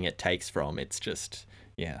everything it takes from, it's just,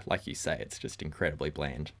 yeah, like you say, it's just incredibly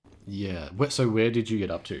bland. Yeah. So where did you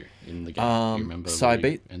get up to in the game? Do you remember? So I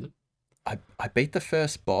beat the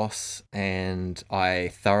first boss and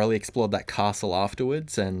I thoroughly explored that castle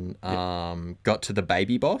afterwards and got to the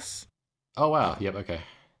baby boss. Oh wow. Yep. Okay.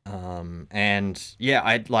 And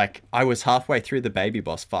yeah, I was halfway through the baby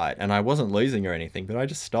boss fight and I wasn't losing or anything, but I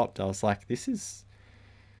just stopped. I was like, this is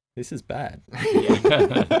bad.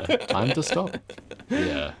 Time to stop.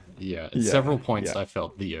 Yeah. At several points I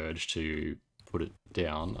felt the urge to put it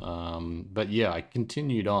down. But yeah, I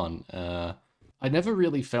continued on. I never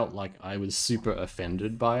really felt like I was super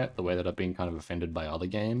offended by it the way that I've been kind of offended by other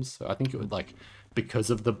games. So I think it would, like, because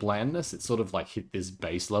of the blandness, it sort of like hit this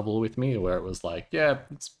base level with me where it was like, yeah,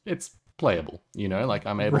 it's playable, you know, like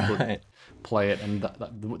I'm able to Right. play it. And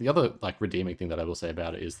the other like redeeming thing that I will say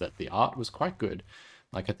about it is that the art was quite good.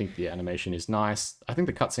 Like I think the animation is nice. I think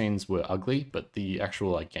the cutscenes were ugly, but the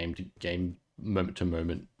actual like game to game, moment to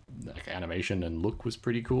moment like animation and look was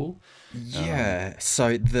pretty cool. Yeah.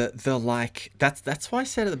 So the like that's why I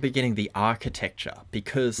said at the beginning the architecture,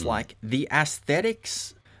 because Mm. like the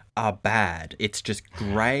aesthetics are bad. It's just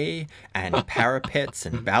grey and parapets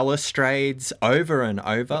and balustrades over and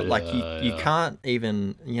over. Like you Yeah, can't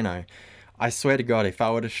even, I swear to God, if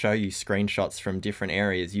I were to show you screenshots from different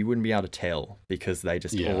areas, you wouldn't be able to tell because they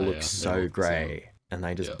just all look They all so look the same. grey and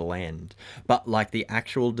they just Yeah. blend. But like the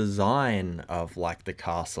actual design of like the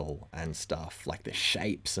castle and stuff, like the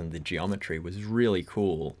shapes and the geometry was really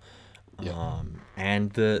cool. Yeah.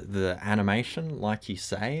 And the animation, like you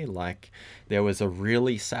say, like there was a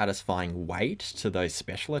really satisfying weight to those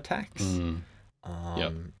special attacks. Mm.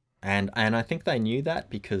 Yep. And I think they knew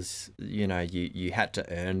that because you had to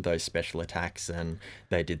earn those special attacks, and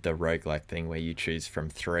they did the roguelike thing where you choose from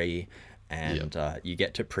three, Yep. and you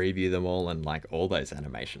get to preview them all, and like all those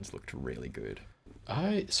animations looked really good.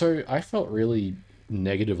 I felt really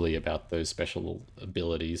negatively about those special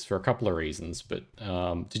abilities for a couple of reasons, but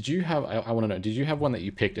did you have I want to know, did you have one that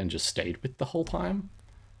you picked and just stayed with the whole time?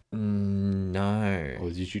 No, Or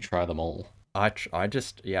did you try them all? I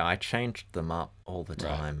just I changed them up all the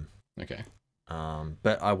Right. time. Okay.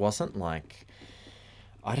 But I wasn't like,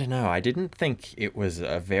 I don't know. I didn't think it was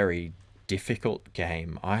a very difficult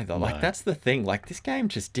game either. Like No. that's the thing. Like this game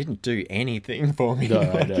just didn't do anything for me. No, I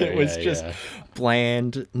Like know. it was Yeah, just yeah.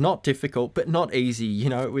 bland, not difficult, but not easy.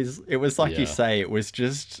 It was like you Yeah. say, it was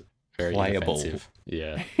just Very playable. inoffensive.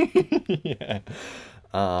 Yeah. Yeah.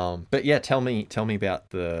 But yeah, tell me about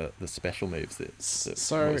the special moves. What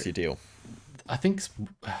So was your deal? I think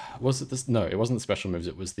was it this? No, it wasn't the special moves.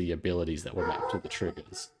 It was the abilities that were mapped to the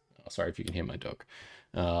triggers. Oh, sorry if you can hear my dog.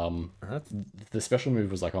 Um, That's the special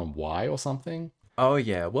move was like on Y or something. Oh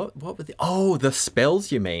yeah, what were the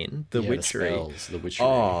spells you mean? The Yeah, the witchery. spells, the witchery.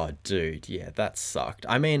 Oh dude, yeah, that sucked.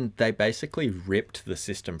 I mean, they basically ripped the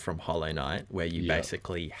system from Hollow Knight where you Yeah,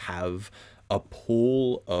 basically have a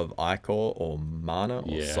pool of ichor or mana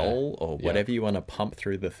or yeah, soul or yep. whatever you want to pump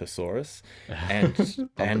through the thesaurus, and Pump it.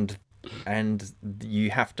 and and you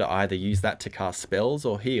have to either use that to cast spells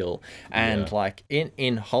or heal. And Yeah, like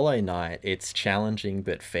in Hollow Knight, it's challenging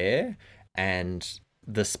but fair, and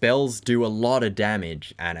the spells do a lot of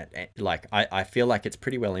damage, and like I feel like it's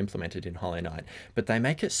pretty well implemented in Hollow Knight, but they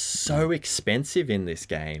make it so expensive in this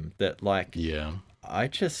game that like yeah, I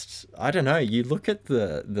don't know, you look at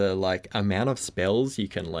the like amount of spells you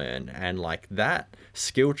can learn, and like that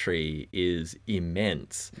skill tree is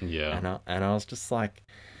immense. yeah. And I was just like,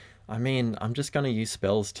 I mean, I'm just gonna use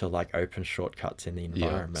spells to like open shortcuts in the Yeah. So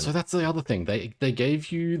environment. that's the other thing. They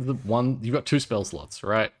gave you the one. You've got two spell slots,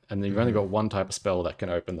 right? And you've only Hmm. got one type of spell that can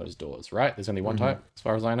open those doors, right? There's only one Hmm. type, as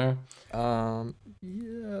far as I know.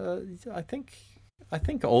 Yeah, I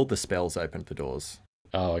think all the spells opened the doors.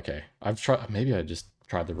 Oh, okay. I've tried. Maybe I just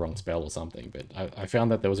tried the wrong spell or something, but I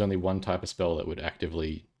found that there was only one type of spell that would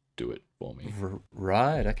actively do it for me.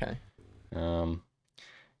 Right. Okay. Um.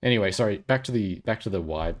 Anyway, sorry. Back to the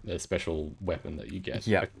Y, the special weapon that you get.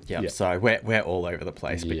 Yep. Yep. Yeah. So we're all over the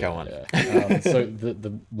place, but go Yeah, on. yeah. So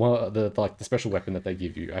the special weapon that they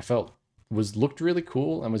give you, I felt was looked really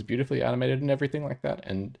cool and was beautifully animated and everything like that.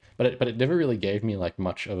 And but it never really gave me like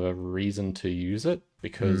much of a reason to use it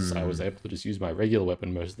because I was Mm. able to just use my regular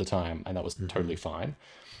weapon most of the time, and that was Hmm. totally fine.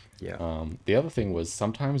 Yeah. The other thing was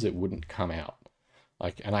sometimes it wouldn't come out.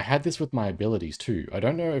 Like, and I had this with my abilities too. I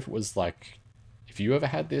don't know if it was like if you ever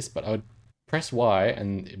had this, but I would press Y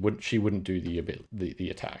and she wouldn't do the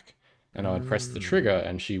attack, and I would press the Mm. trigger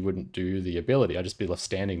and she wouldn't do the ability. I'd just be left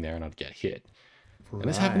standing there and I'd get hit. And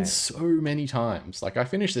this happened Right. so many times. Like I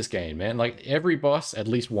finished this game, man. Like every boss, at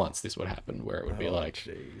least once, this would happen where it would be Oh, like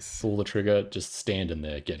jeez. pull the trigger, just stand in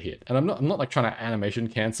there, get hit. And I'm not like trying to animation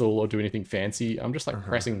cancel or do anything fancy. I'm just like Uh-huh.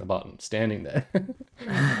 pressing the button, standing there.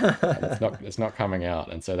 And it's not coming out,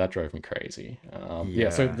 and so that drove me crazy. Yeah,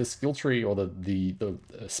 so Yeah. the skill tree or the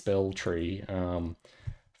spell tree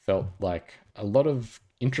felt like a lot of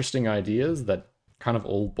interesting ideas that kind of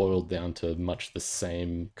all boiled down to much the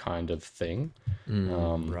same kind of thing.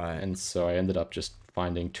 Right. And so I ended up just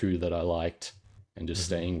finding two that I liked and just Hmm.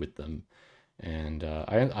 staying with them. And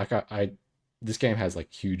I this game has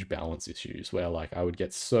like huge balance issues where like I would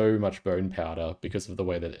get so much bone powder because of the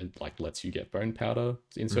way that it like lets you get bone powder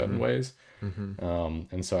in certain ways.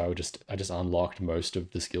 And so I just unlocked most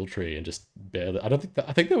of the skill tree and just barely.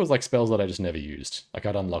 I think there was like spells that I just never used. Like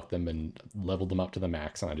I'd unlock them and leveled them up to the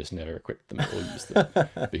max, and I just never equipped them or used them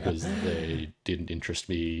because they didn't interest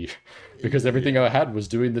me. Because everything I had was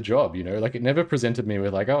doing the job. You know, like it never presented me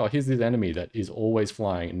with like, oh, here's this enemy that is always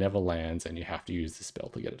flying, it never lands, and you have to use this spell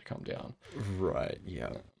to get it to come down. Right.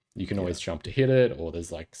 Yeah. You can always jump to hit it, or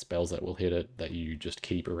there's like spells that will hit it that you just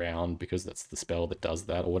keep around because that's the spell that does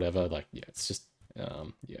that or whatever. Like, yeah, it's just,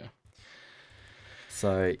 yeah.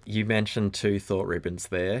 So you mentioned two thought ribbons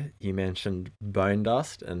there. You mentioned bone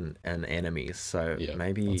dust and enemies. So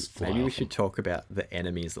maybe we should talk about the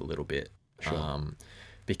enemies a little bit. Sure.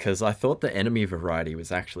 Because I thought the enemy variety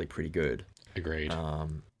was actually pretty good. Agreed.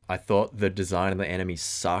 I thought the design of the enemies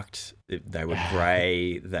sucked. They were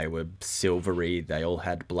grey, they were silvery, they all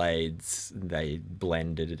had blades, they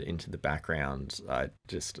blended into the background.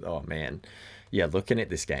 Oh man. Yeah, looking at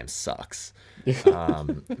this game sucks.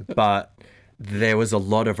 But there was a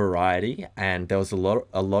lot of variety, and there was a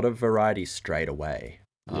lot of variety straight away.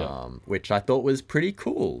 Which I thought was pretty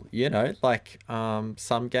cool. You know, like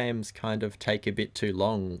some games kind of take a bit too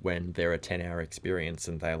long when they're a 10-hour experience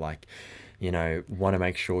and they're like, you know, want to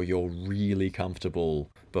make sure you're really comfortable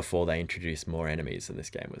before they introduce more enemies. And this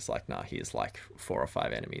game was like, nah, here's like 4 or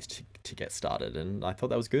 5 enemies to get started. And I thought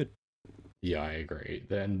that was good. Yeah, I agree.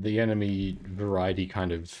 Then the enemy variety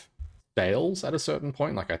kind of fails at a certain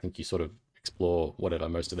point. Like I think you sort of explore whatever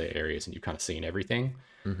most of their areas and you've kind of seen everything.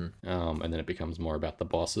 And then it becomes more about the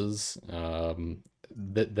bosses.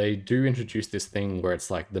 That they do introduce this thing where it's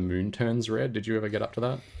like the moon turns red. Did you ever get up to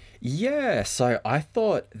that? Yeah, so I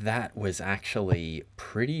thought that was actually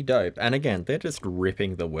pretty dope. And again, they're just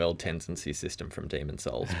ripping the world tendency system from Demon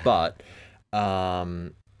Souls. But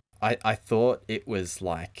I thought it was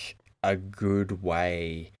like a good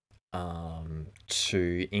way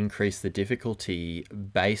to increase the difficulty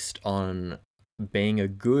based on being a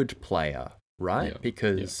good player, right?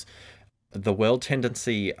 Because the world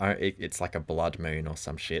tendency, it's like a blood moon or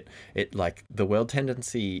some shit. It like the world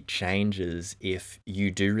tendency changes if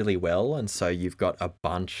you do really well, and so you've got a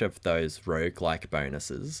bunch of those roguelike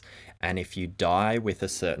bonuses. And if you die with a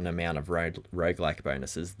certain amount of roguelike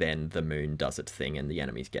bonuses, then the moon does its thing and the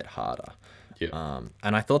enemies get harder.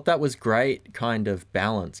 And I thought that was great kind of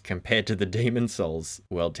balance compared to the Demon Souls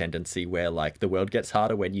world tendency where like the world gets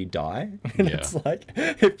harder when you die. And it's like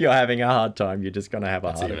if you're having a hard time, you're just gonna have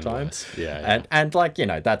a harder time. And like, you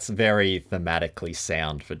know, that's very thematically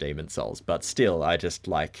sound for Demon Souls, but still I just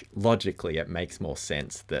like logically it makes more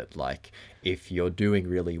sense that like if you're doing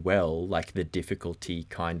really well, like the difficulty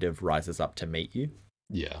kind of rises up to meet you.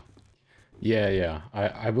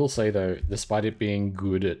 I will say though, despite it being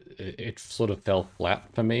good, it sort of fell flat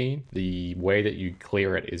for me. The way that you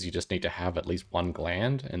clear it is you just need to have at least one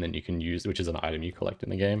gland, and then you can use, which is an item you collect in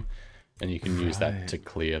the game, and you can use that to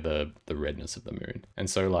clear the redness of the moon. And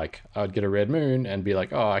so like I would get a red moon and be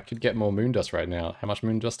like, oh, I could get more moon dust right now. How much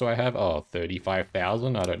moon dust do I have? Oh,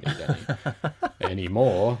 35,000. I don't need any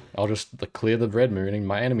more. I'll just clear the red moon and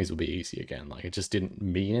my enemies will be easy again. Like it just didn't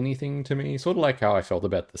mean anything to me. Sort of like how I felt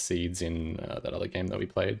about the seeds in that other game that we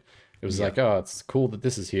played. It was like, oh, it's cool that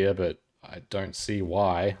this is here, but I don't see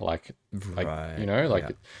why. You know,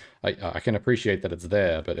 like I can appreciate that it's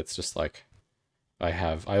there, but it's just like,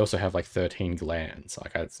 I also have like 13 glands.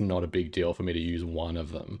 Like it's not a big deal for me to use one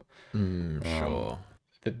of them. Sure.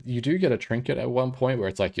 You do get a trinket at one point where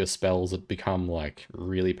it's like your spells have become like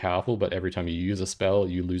really powerful, but every time you use a spell,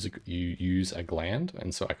 you use a gland.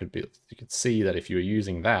 And so you could see that if you were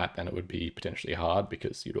using that, then it would be potentially hard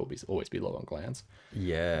because you'd always be low on glands.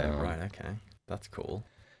 Right. Okay. That's cool.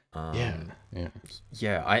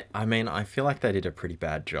 Yeah. I mean, I feel like they did a pretty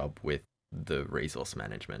bad job with the resource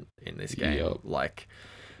management in this game. Like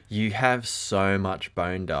you have so much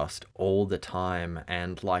bone dust all the time,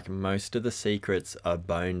 and like most of the secrets are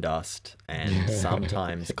bone dust and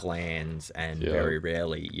sometimes glands, and very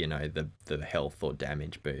rarely, you know, the health or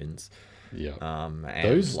damage boons.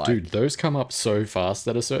 Those come up so fast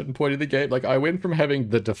at a certain point in the game. Like I went from having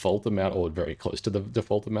the default amount, or very close to the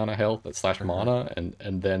default amount of health / mana,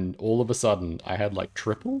 and then all of a sudden I had like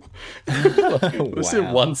triple. It was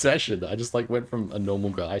in one session. I just like went from a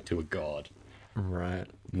normal guy to a god. Right.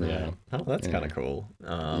 Oh, that's kind of cool.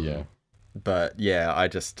 But yeah, I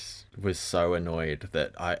just was so annoyed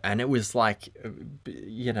and it was like,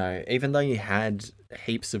 you know, even though you had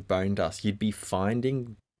heaps of bone dust, you'd be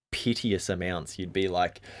finding piteous amounts. You'd be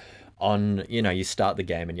like, on, you start the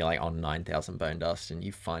game and you're like on 9,000 bone dust and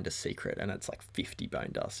you find a secret and it's like 50 bone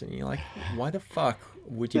dust and you're like, why the fuck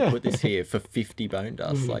would you put this here for 50 bone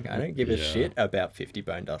dust? Like, I don't give a Yeah. shit about 50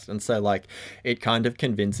 bone dust. And so like it kind of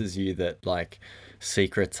convinces you that like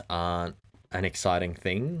secrets aren't an exciting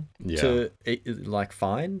thing Yeah. to like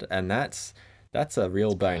find, and that's a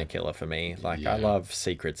real boner killer for me. Like, I Yeah. love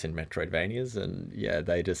secrets in Metroidvanias, and yeah,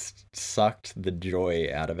 they just sucked the joy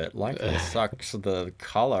out of it, like they sucked the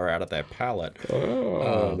color out of their palette.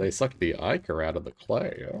 Oh, Um, they sucked the ichor out of the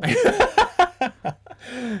clay. Oh.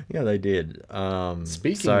 yeah, they did.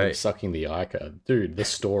 Speaking So, of sucking the ichor, dude, the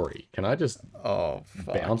story. Can I just oh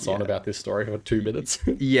fuck bounce on yeah. about this story for 2 minutes?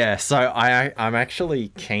 Yeah, so I'm actually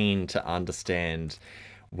keen to understand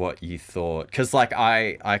what you thought, because like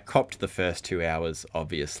I copped the first 2 hours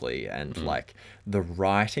obviously, and like the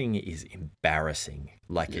writing is embarrassing.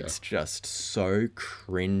 Like Yeah. it's just so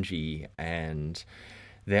cringy, and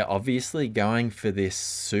they're obviously going for this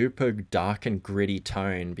super dark and gritty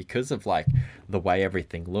tone because of like the way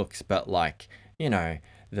everything looks, but like,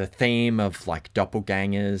 the theme of like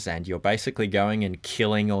doppelgangers, and you're basically going and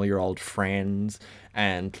killing all your old friends,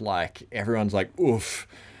 and like everyone's like, oof,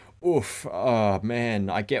 oof, oh man,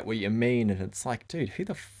 I get what you mean. And it's like, dude, who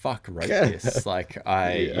the fuck wrote this? Like,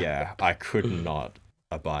 Yeah. yeah, I could not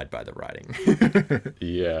abide by the writing.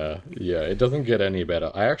 Yeah, yeah, it doesn't get any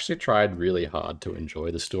better. I actually tried really hard to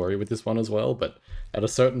enjoy the story with this one as well, but at a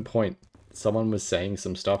certain point, someone was saying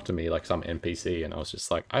some stuff to me, like some NPC, and I was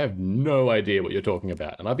just like, I have no idea what you're talking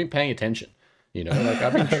about. And I've been paying attention, like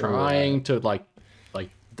I've been trying Right. to like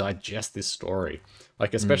digest this story.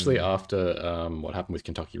 Like especially after what happened with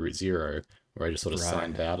Kentucky Route Zero, where I just sort of Right.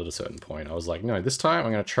 signed out at a certain point. I was like, no, this time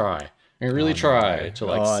I'm gonna try. I'm gonna really Oh try no. to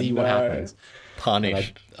like Oh see what no. happens. And I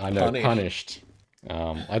Punished. I know Punished. punished.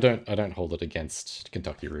 I don't hold it against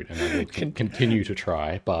Kentucky Route, and I will Ken- continue to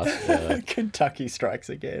try. But Kentucky strikes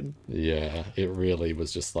again. yeah, it really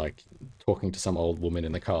was just like talking to some old woman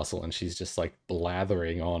in the castle, and she's just like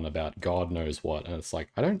blathering on about God knows what, and it's like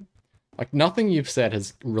I don't like nothing you've said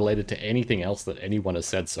has related to anything else that anyone has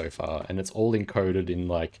said so far, and it's all encoded in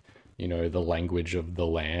like the language of the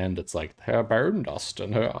land. It's like her bone dust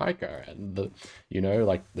and her ichor and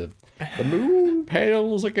like the moon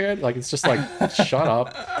pales again. Like it's just like shut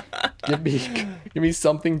up, give me give me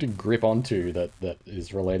something to grip onto that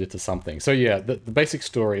is related to something. So yeah, the basic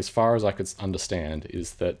story, as far as I could understand,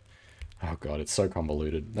 is that oh god, it's so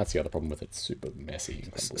convoluted. That's the other problem with it. It's super messy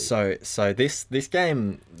and convoluted. So this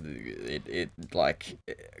game, it like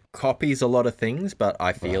copies a lot of things, but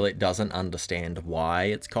I feel Right. it doesn't understand why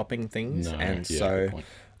it's copying things, No, and yeah, good so point.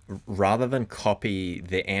 rather than copy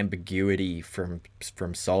the ambiguity from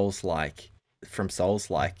Souls like,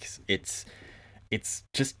 it's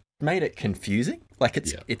just made it confusing. Like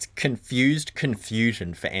Yeah, it's confused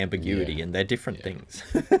confusion for yeah, ambiguity, and they're different yeah. things.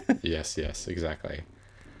 Yes, exactly.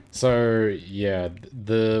 So yeah,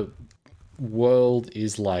 the world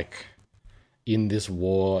is like in this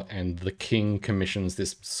war, and the king commissions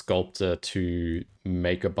this sculptor to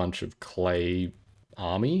make a bunch of clay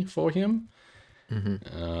army for him. Hmm.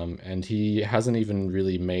 And he hasn't even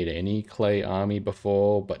really made any clay army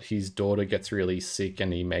before, but his daughter gets really sick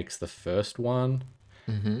and he makes the first one.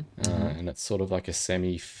 Hmm. Hmm. And it's sort of like a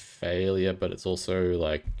semi failure, but it's also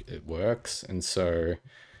like it works. And so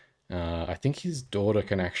I think his daughter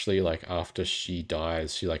can actually, like, after she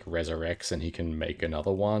dies, she like resurrects and he can make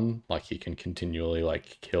another one. Like he can continually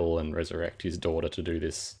like kill and resurrect his daughter to do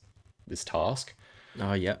this task.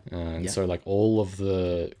 Oh yeah, And yeah. so like all of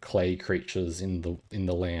the clay creatures in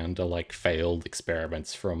the land are like failed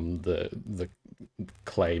experiments from the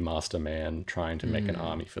clay master man trying to make an Mm,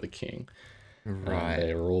 army for the king. And right.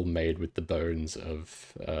 they are all made with the bones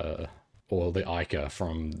of or the ichor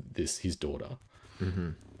from his daughter.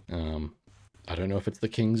 Hmm. Um, I don't know if it's the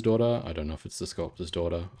king's daughter. I don't know if it's the sculptor's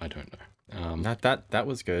daughter. I don't know. No, that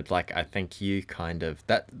was good. Like, I think you kind of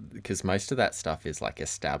that, because most of that stuff is like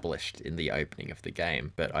established in the opening of the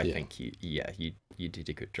game, but I Yeah, think you did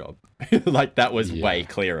a good job. Like, that was way yeah,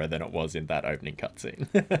 clearer than it was in that opening cutscene.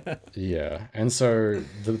 yeah. And so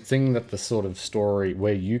the thing that the sort of story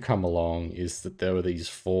where you come along is that there were these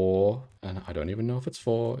four, and I don't even know if it's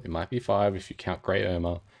four. It might be five if you count Grey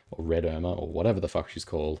Irma or Red Irma or whatever the fuck she's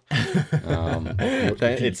called. You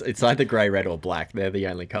It's either grey, red, or black. They're the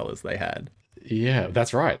only colors they had. Yeah,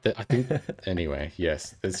 that's right. I think anyway,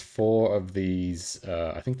 yes. There's four of these.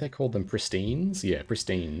 I think they called them pristines. Yeah,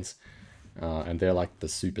 pristines. And they're like the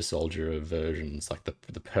super soldier versions, like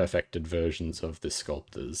the perfected versions of the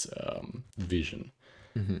sculptor's vision.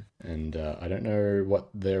 Hmm. And I don't know what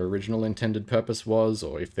their original intended purpose was,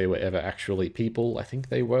 or if they were ever actually people. I think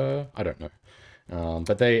they were. I don't know.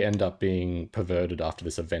 But they end up being perverted after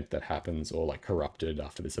this event that happens, or like corrupted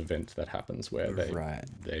after this event that happens, where Right.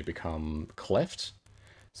 they become cleft.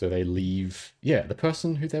 So they leave. Yeah, the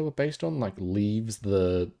person who they were based on like leaves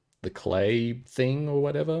the clay thing or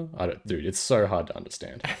whatever. I don't, dude. It's so hard to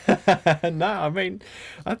understand. No, I mean,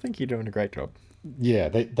 I think you're doing a great job. Yeah,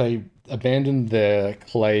 they abandoned their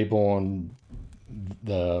clay-born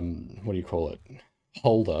the what do you call it,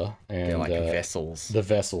 holder, They're and like vessels. the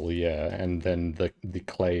vessel, yeah, and then the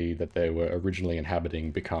clay that they were originally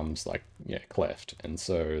inhabiting becomes like, yeah, cleft, and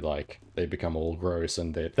so like they become all gross,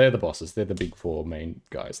 and they're the bosses. They're the big four main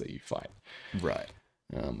guys that you fight, Right.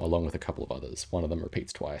 along with a couple of others. One of them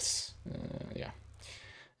repeats twice. Yeah.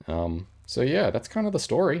 So yeah, that's kind of the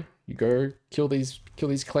story. You go kill these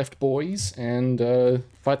cleft boys and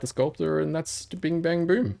fight the sculptor, and that's bing bang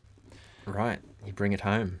boom. Right. You bring it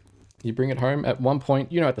home. You bring it home. At one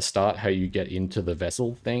point, at the start, how you get into the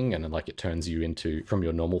vessel thing, and then like it turns you into from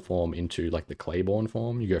your normal form into like the clayborn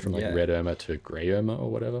form. You go from like Yeah. red Irma to grey Irma or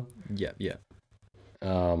whatever. Yeah. Yeah.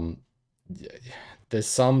 Um, there's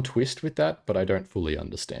some twist with that, but I don't fully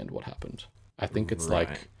understand what happened. I think it's Right.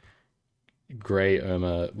 like grey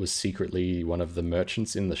Irma was secretly one of the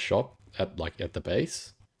merchants in the shop at the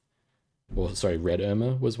base. Or sorry, red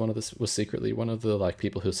Irma was secretly one of the like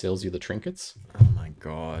people who sells you the trinkets. Oh my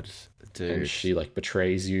god, And dude. she like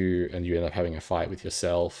betrays you, and you end up having a fight with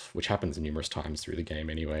yourself, which happens numerous times through the game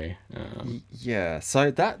anyway. Yeah. So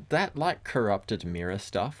that like corrupted mirror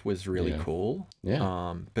stuff was really Yeah. cool.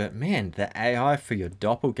 Yeah. But man, the AI for your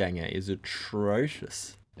doppelganger is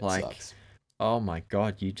atrocious. It Like, sucks. oh my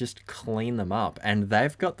god, you just clean them up, and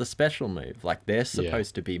they've got the special move. Like, they're Yeah.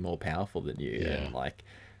 supposed to be more powerful than you, Yeah. and like,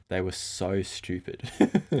 they were so stupid.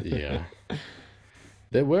 Yeah.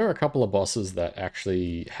 There were a couple of bosses that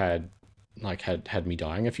actually had me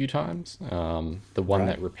dying a few times. The one Right.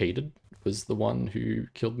 that repeated was the one who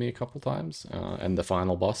killed me a couple times, and the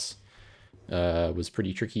final boss was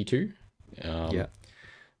pretty tricky too. Yeah.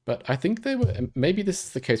 But I think they were. Maybe this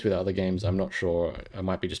is the case with other games. I'm not sure. I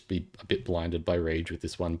might just be a bit blinded by rage with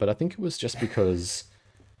this one. But I think it was just because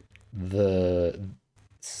the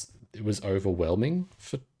it was overwhelming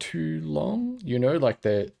for too long. Like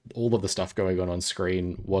all of the stuff going on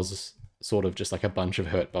screen was sort of just like a bunch of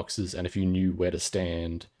hurt boxes, and if you knew where to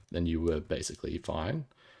stand, then you were basically fine.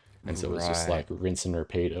 And so it was just Right. like rinse and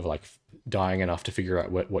repeat of like dying enough to figure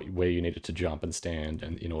out where you needed to jump and stand,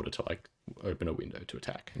 and in order to like open a window to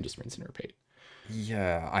attack, and just rinse and repeat.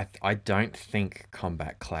 Yeah, I don't think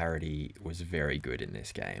combat clarity was very good in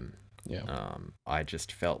this game. Yeah. I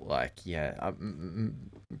just felt like, yeah,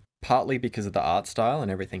 partly because of the art style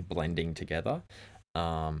and everything blending together,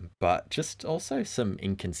 but just also some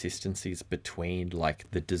inconsistencies between like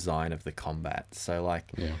the design of the combat. So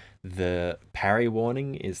like Yeah. the parry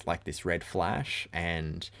warning is like this red flash,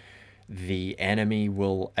 and the enemy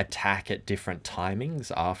will attack at different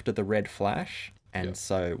timings after the red flash. And Yeah.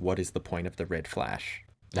 so what is the point of the red flash?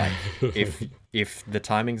 Like, if the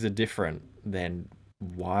timings are different, then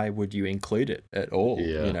why would you include it at all?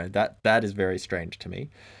 Yeah. That is very strange to me.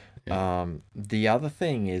 Yeah. The other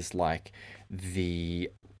thing is like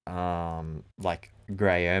the like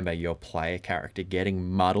Grey Irma, your player character, getting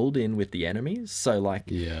muddled in with the enemies. So like,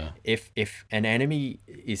 Yeah. if an enemy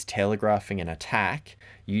is telegraphing an attack,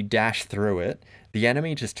 you dash through it, the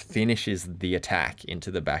enemy just finishes the attack into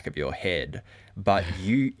the back of your head, but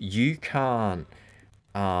you can't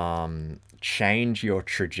change your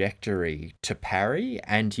trajectory to parry,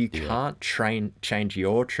 and you can't change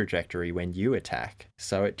your trajectory when you attack.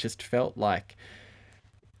 So it just felt like,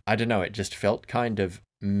 I don't know, it just felt kind of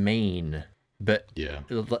mean, but Yeah.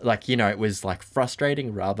 like, it was like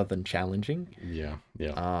frustrating rather than challenging. Yeah.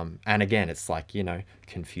 Yeah. And again, it's like,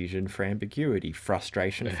 confusion for ambiguity,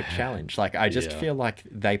 frustration for challenge. Like, I just Yeah. feel like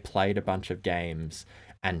they played a bunch of games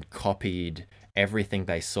and copied everything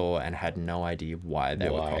they saw and had no idea why they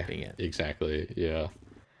were copying it. Exactly. Yeah.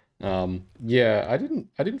 Yeah,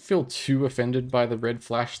 I didn't feel too offended by the red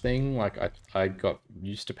flash thing. Like I got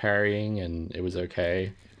used to parrying, and it was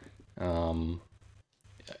okay. Um,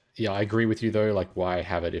 yeah, I agree with you though. Like, why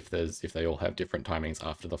have it if they all have different timings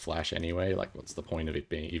after the flash anyway? Like, what's the point of it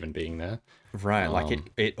being there? Right, like Um,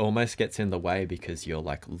 it almost gets in the way because you're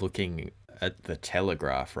like looking at the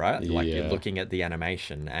telegraph, right? Like, you're yeah, looking at the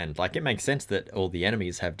animation, and like it makes sense that all the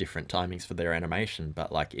enemies have different timings for their animation,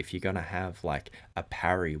 but like if you're gonna have like a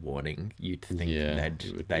parry warning, you'd think yeah,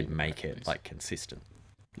 it would be they'd in the make right it place. like consistent.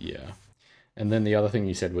 Yeah. And then the other thing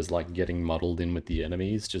you said was like getting muddled in with the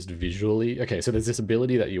enemies just visually. Okay, so there's this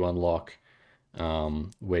ability that you unlock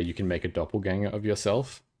where you can make a doppelganger of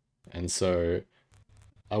yourself. And so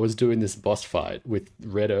I was doing this boss fight with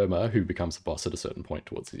Red Irma, who becomes a boss at a certain point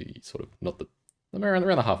towards the sort of not the around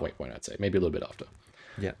the halfway point, I'd say, maybe a little bit after.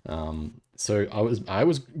 Yeah. So I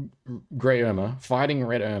was Grey Irma fighting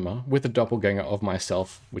Red Irma with a doppelganger of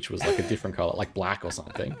myself, which was like a different color, like black or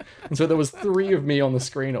something. And so there was 3 of me on the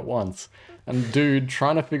screen at once. And dude,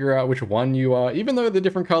 trying to figure out which one you are, even though they're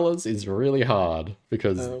different colors, is really hard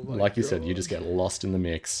because, like you said, you just get lost in the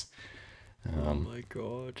mix. Oh my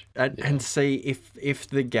god! And see, if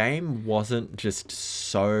the game wasn't just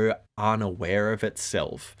so unaware of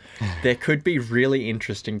itself, there could be really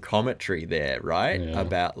interesting commentary there, right? Yeah.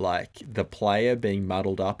 About like the player being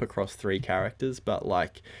muddled up across 3 characters, but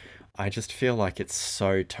like, I just feel like it's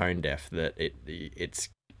so tone deaf that it's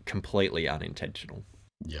completely unintentional.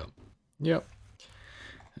 Yep. Yep.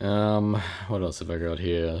 What else have I got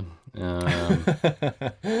here?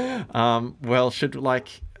 Well,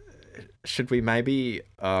 should we maybe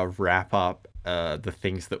wrap up the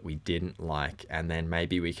things that we didn't like, and then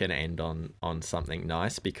maybe we can end on something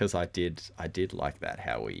nice, because I did like that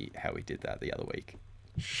how we did that the other week.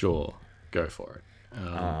 Sure, go for it.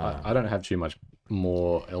 I don't have too much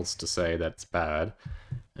more else to say that's bad.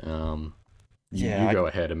 You go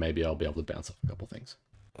ahead, and maybe I'll be able to bounce off a couple things.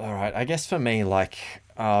 All right, I guess for me, like,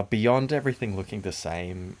 beyond everything looking the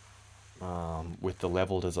same, with the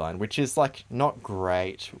level design, which is like not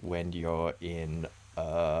great when you're in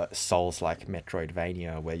Souls-like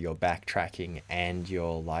Metroidvania, where you're backtracking and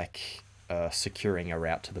you're like securing a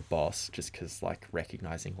route to the boss, just because like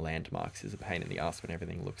recognizing landmarks is a pain in the ass when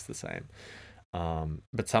everything looks the same.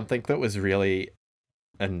 But something that was really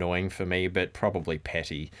annoying for me, but probably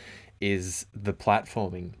petty, is the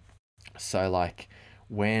platforming. So like,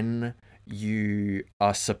 when you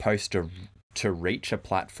are supposed to reach a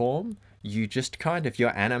platform, you just kind of, your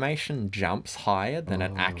animation jumps higher than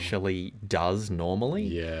it actually does normally.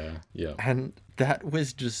 Yeah. And that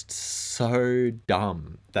was just so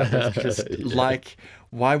dumb. That was just like,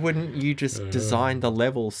 why wouldn't you just design the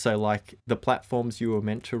level so like the platforms you were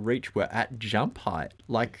meant to reach were at jump height?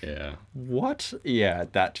 Like, what? Yeah,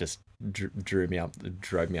 that just drove me up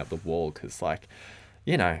the wall, because like,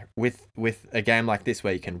 you know, with a game like this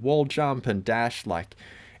where you can wall jump and dash, like,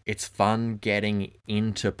 it's fun getting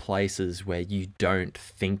into places where you don't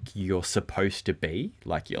think you're supposed to be.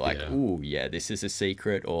 Like, you're like, ooh, yeah, this is a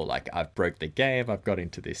secret, or like, I've broke the game, I've got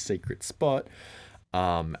into this secret spot.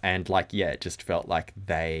 And like, yeah, it just felt like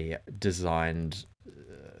they designed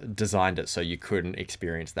it so you couldn't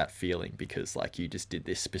experience that feeling, because like you just did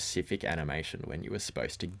this specific animation when you were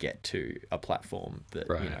supposed to get to a platform that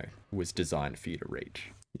you know was designed for you to reach.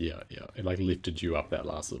 Yeah, it like lifted you up that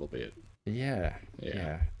last little bit. Yeah.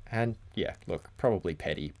 And yeah, look, probably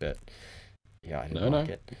petty, but yeah, I didn't like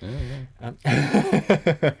it.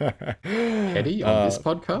 Petty on this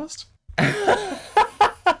podcast?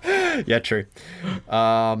 Yeah, true.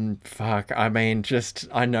 Fuck. I mean,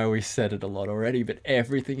 I know we said it a lot already, but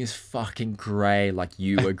everything is fucking grey. Like,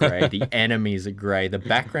 you are grey, the enemies are grey, the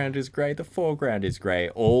background is grey, the foreground is grey,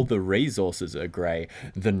 all the resources are grey,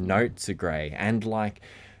 the notes are grey, and like,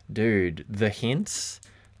 dude, the hints.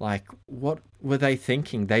 Like, what were they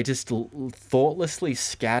thinking? They just thoughtlessly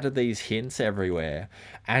scattered these hints everywhere,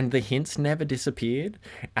 and the hints never disappeared.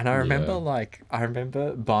 And I remember, I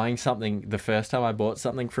remember buying something the first time I bought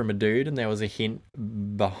something from a dude, and there was a hint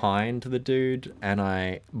behind the dude, and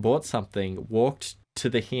I bought something, walked to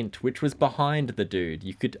the hint, which was behind the dude.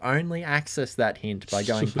 You could only access that hint by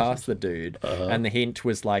going past the dude, and the hint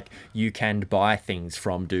was like, you can buy things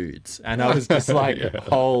from dudes. And I was just like,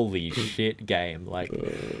 holy shit, game. Like,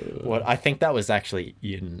 what? I think that was actually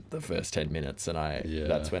in the first 10 minutes, and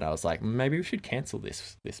that's when I was like, maybe we should cancel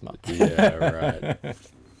this month. Yeah, right.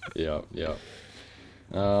 Yeah.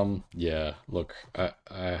 Look,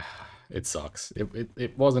 it sucks.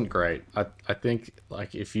 It wasn't great. I think,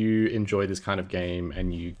 like, if you enjoy this kind of game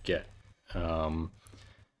and you get a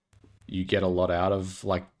lot out of,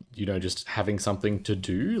 like, you know, just having something to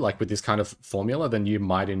do, like, with this kind of formula, then you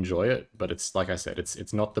might enjoy it. But it's, like I said,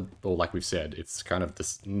 it's not or like we've said, it's kind of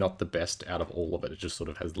not the best out of all of it. It just sort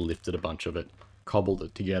of has lifted a bunch of it, cobbled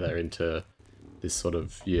it together into this sort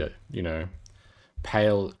of,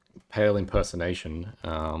 pale impersonation,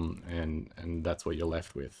 and that's what you're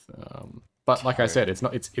left with. But like I said, it's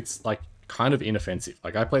like kind of inoffensive.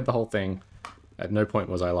 Like, I played the whole thing. At no point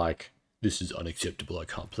was I like, this is unacceptable, I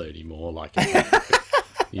can't play anymore. Like,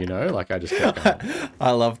 you know, like, I just kept going.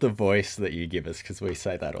 I love the voice that you give us, because we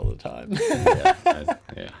say that all the time.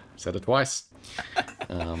 Yeah, said it twice.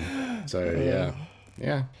 So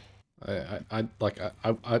yeah.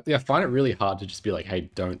 I find it really hard to just be like, hey,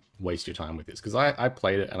 don't waste your time with this, because I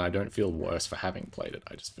played it and I don't feel worse for having played it.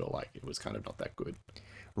 I just feel like it was kind of not that good.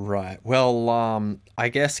 Right. Well, I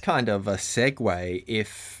guess kind of a segue.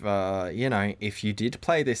 If you know, if you did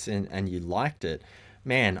play this and you liked it,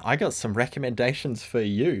 man, I got some recommendations for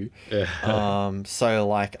you. Yeah. So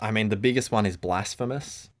like, I mean, the biggest one is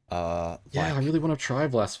Blasphemous. Yeah, I really want to try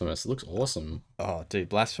Blasphemous. It looks awesome. Oh, dude,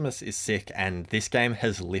 Blasphemous is sick, and this game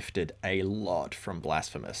has lifted a lot from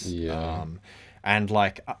Blasphemous. Yeah. And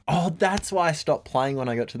like, oh, that's why I stopped playing when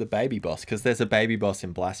I got to the baby boss, because there's a baby boss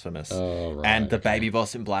in Blasphemous, Oh, and right. the Okay. baby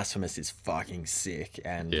boss in Blasphemous is fucking sick.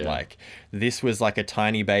 And Yeah. like, this was like a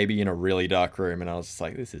tiny baby in a really dark room, and I was just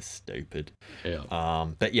like, this is stupid. Yeah.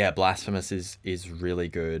 But yeah, Blasphemous is really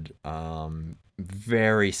good.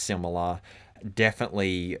 Very similar.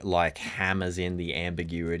 Definitely like hammers in the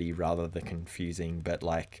ambiguity rather than confusing, but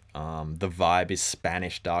like the vibe is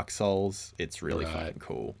Spanish Dark Souls. It's really Right. fucking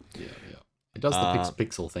cool. Yeah. Yeah. It does the Uh,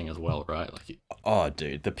 pixel thing as well, right? Like, oh,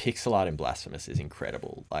 dude, the pixel art in Blasphemous is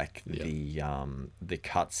incredible. Like yeah. the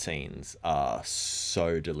cutscenes are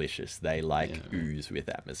so delicious. They Yeah, like man. ooze with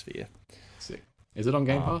atmosphere. Sick. Is it on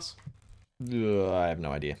Game Uh, Pass? I have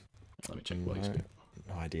no idea. Let me check while you No, speak.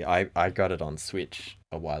 no idea. I got it on Switch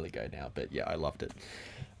a while ago now, but yeah, I loved it.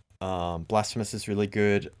 Blasphemous is really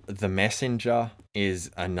good. The Messenger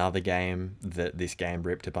is another game that this game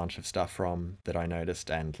ripped a bunch of stuff from that I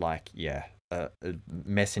noticed, and like, yeah,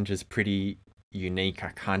 Messenger's pretty unique. I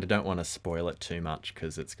kind of don't want to spoil it too much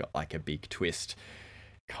because it's got like a big twist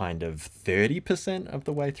kind of 30% of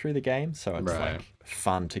the way through the game, so it's Right. like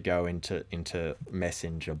fun to go into the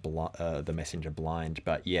messenger blind.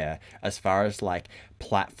 But yeah, as far as like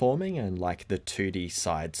platforming and like the 2D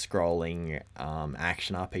side scrolling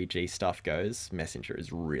action RPG stuff goes, Messenger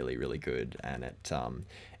is really really good, and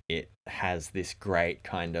it has this great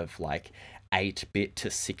kind of like 8-bit to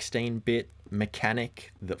 16-bit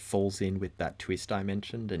mechanic that falls in with that twist I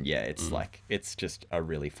mentioned. And yeah, it's Mm. like it's just a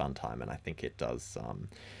really fun time, and I think it does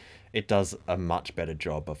a much better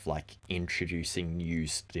job of like introducing new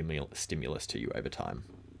stimulus to you over time.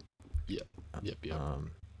 Yep. Yep. Yep.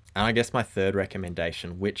 um, and I guess my third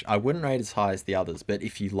recommendation, which I wouldn't rate as high as the others, but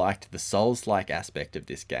if you liked the Souls-like aspect of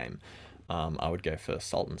this game, I would go for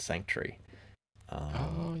Sultan Sanctuary.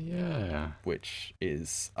 Oh yeah. Which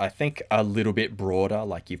is I think a little bit broader.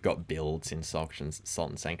 Like you've got builds in Sultan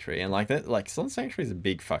Sanctuary, and like that, like Sultan Sanctuary is a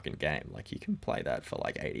big fucking game. Like you can play that for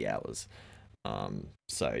like 80 hours.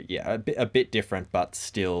 So yeah, a bit different, but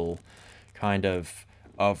still kind of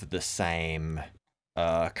the same,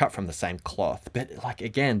 cut from the same cloth. But like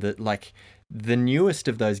again, the newest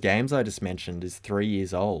of those games I just mentioned is 3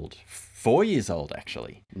 years old, 4 years old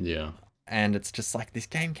actually, Yeah. and it's just like this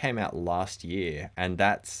game came out last year, and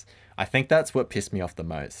that's I think that's what pissed me off the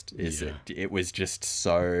most is Yeah. it was just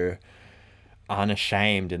so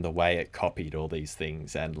unashamed in the way it copied all these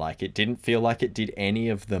things, and like it didn't feel like it did any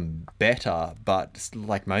of them better, but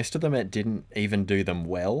like most of them it didn't even do them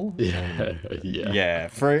well. Yeah. And Yeah. yeah,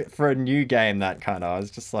 for a new game, that kind of I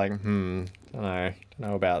was just like, don't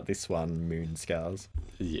know about this one, Moonscars.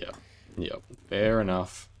 Yeah. Yep. Fair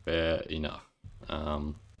enough. Fair enough.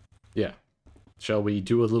 Um. Yeah. Shall we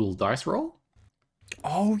do a little dice roll?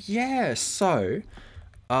 Oh yeah, so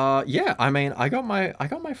yeah, I mean, I got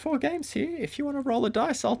my 4 games here. If you want to roll a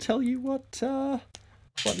dice, I'll tell you what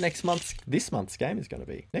this month's game is going to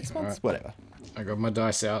be. Next All right. month's whatever. I got my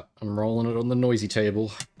dice out. I'm rolling it on the noisy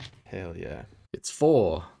table. Hell yeah. It's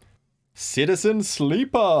 4. Citizen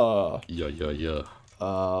Sleeper. Yeah. Yeah.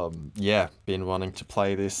 Yeah. Yeah, been wanting to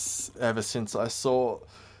play this ever since I saw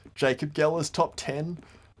Jacob Geller's top 10.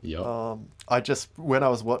 Yep. When I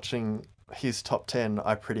was watching his top 10,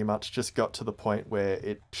 I pretty much just got to the point where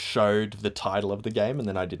it showed the title of the game, and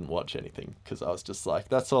then I didn't watch anything because I was just like,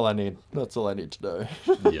 that's all I need. That's all I need to know.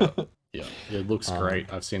 Yeah. Yeah. It looks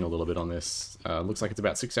great. I've seen a little bit on this. Looks like it's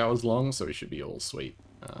about 6 hours long, so it should be all sweet.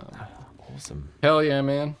 Awesome. Hell yeah,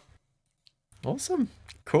 man. Awesome.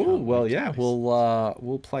 Cool. Can't Well, wait to yeah, play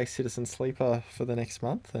we'll play Citizen Sleeper for the next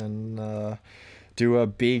month, and do a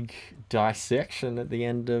big dissection at the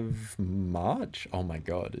end of March. Oh my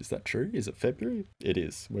god, is that true? Is it February? It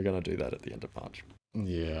is. We're gonna do that at the end of March.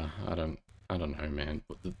 Yeah, I don't know, man.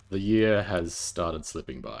 But the year has started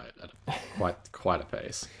slipping by at quite a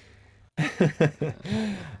pace.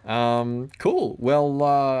 Cool.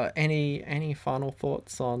 Well, any final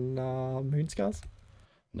thoughts on Moonscars?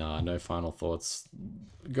 Nah, no final thoughts.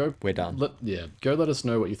 Go. We're done. Go let us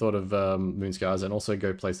know what you thought of Moonscars, and also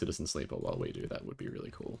go play Citizen Sleeper while we do. That would be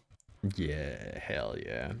really cool. Yeah, hell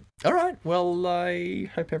yeah. All right. Well, I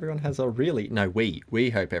hope everyone has a really we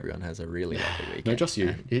hope everyone has a really lovely weekend. No, just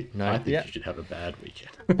you. No, I think yeah. you should have a bad weekend.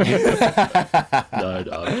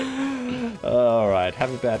 No. All right.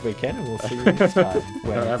 Have a bad weekend, and we'll see you next time.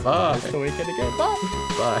 Bye. The weekend again. Bye.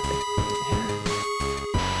 Bye.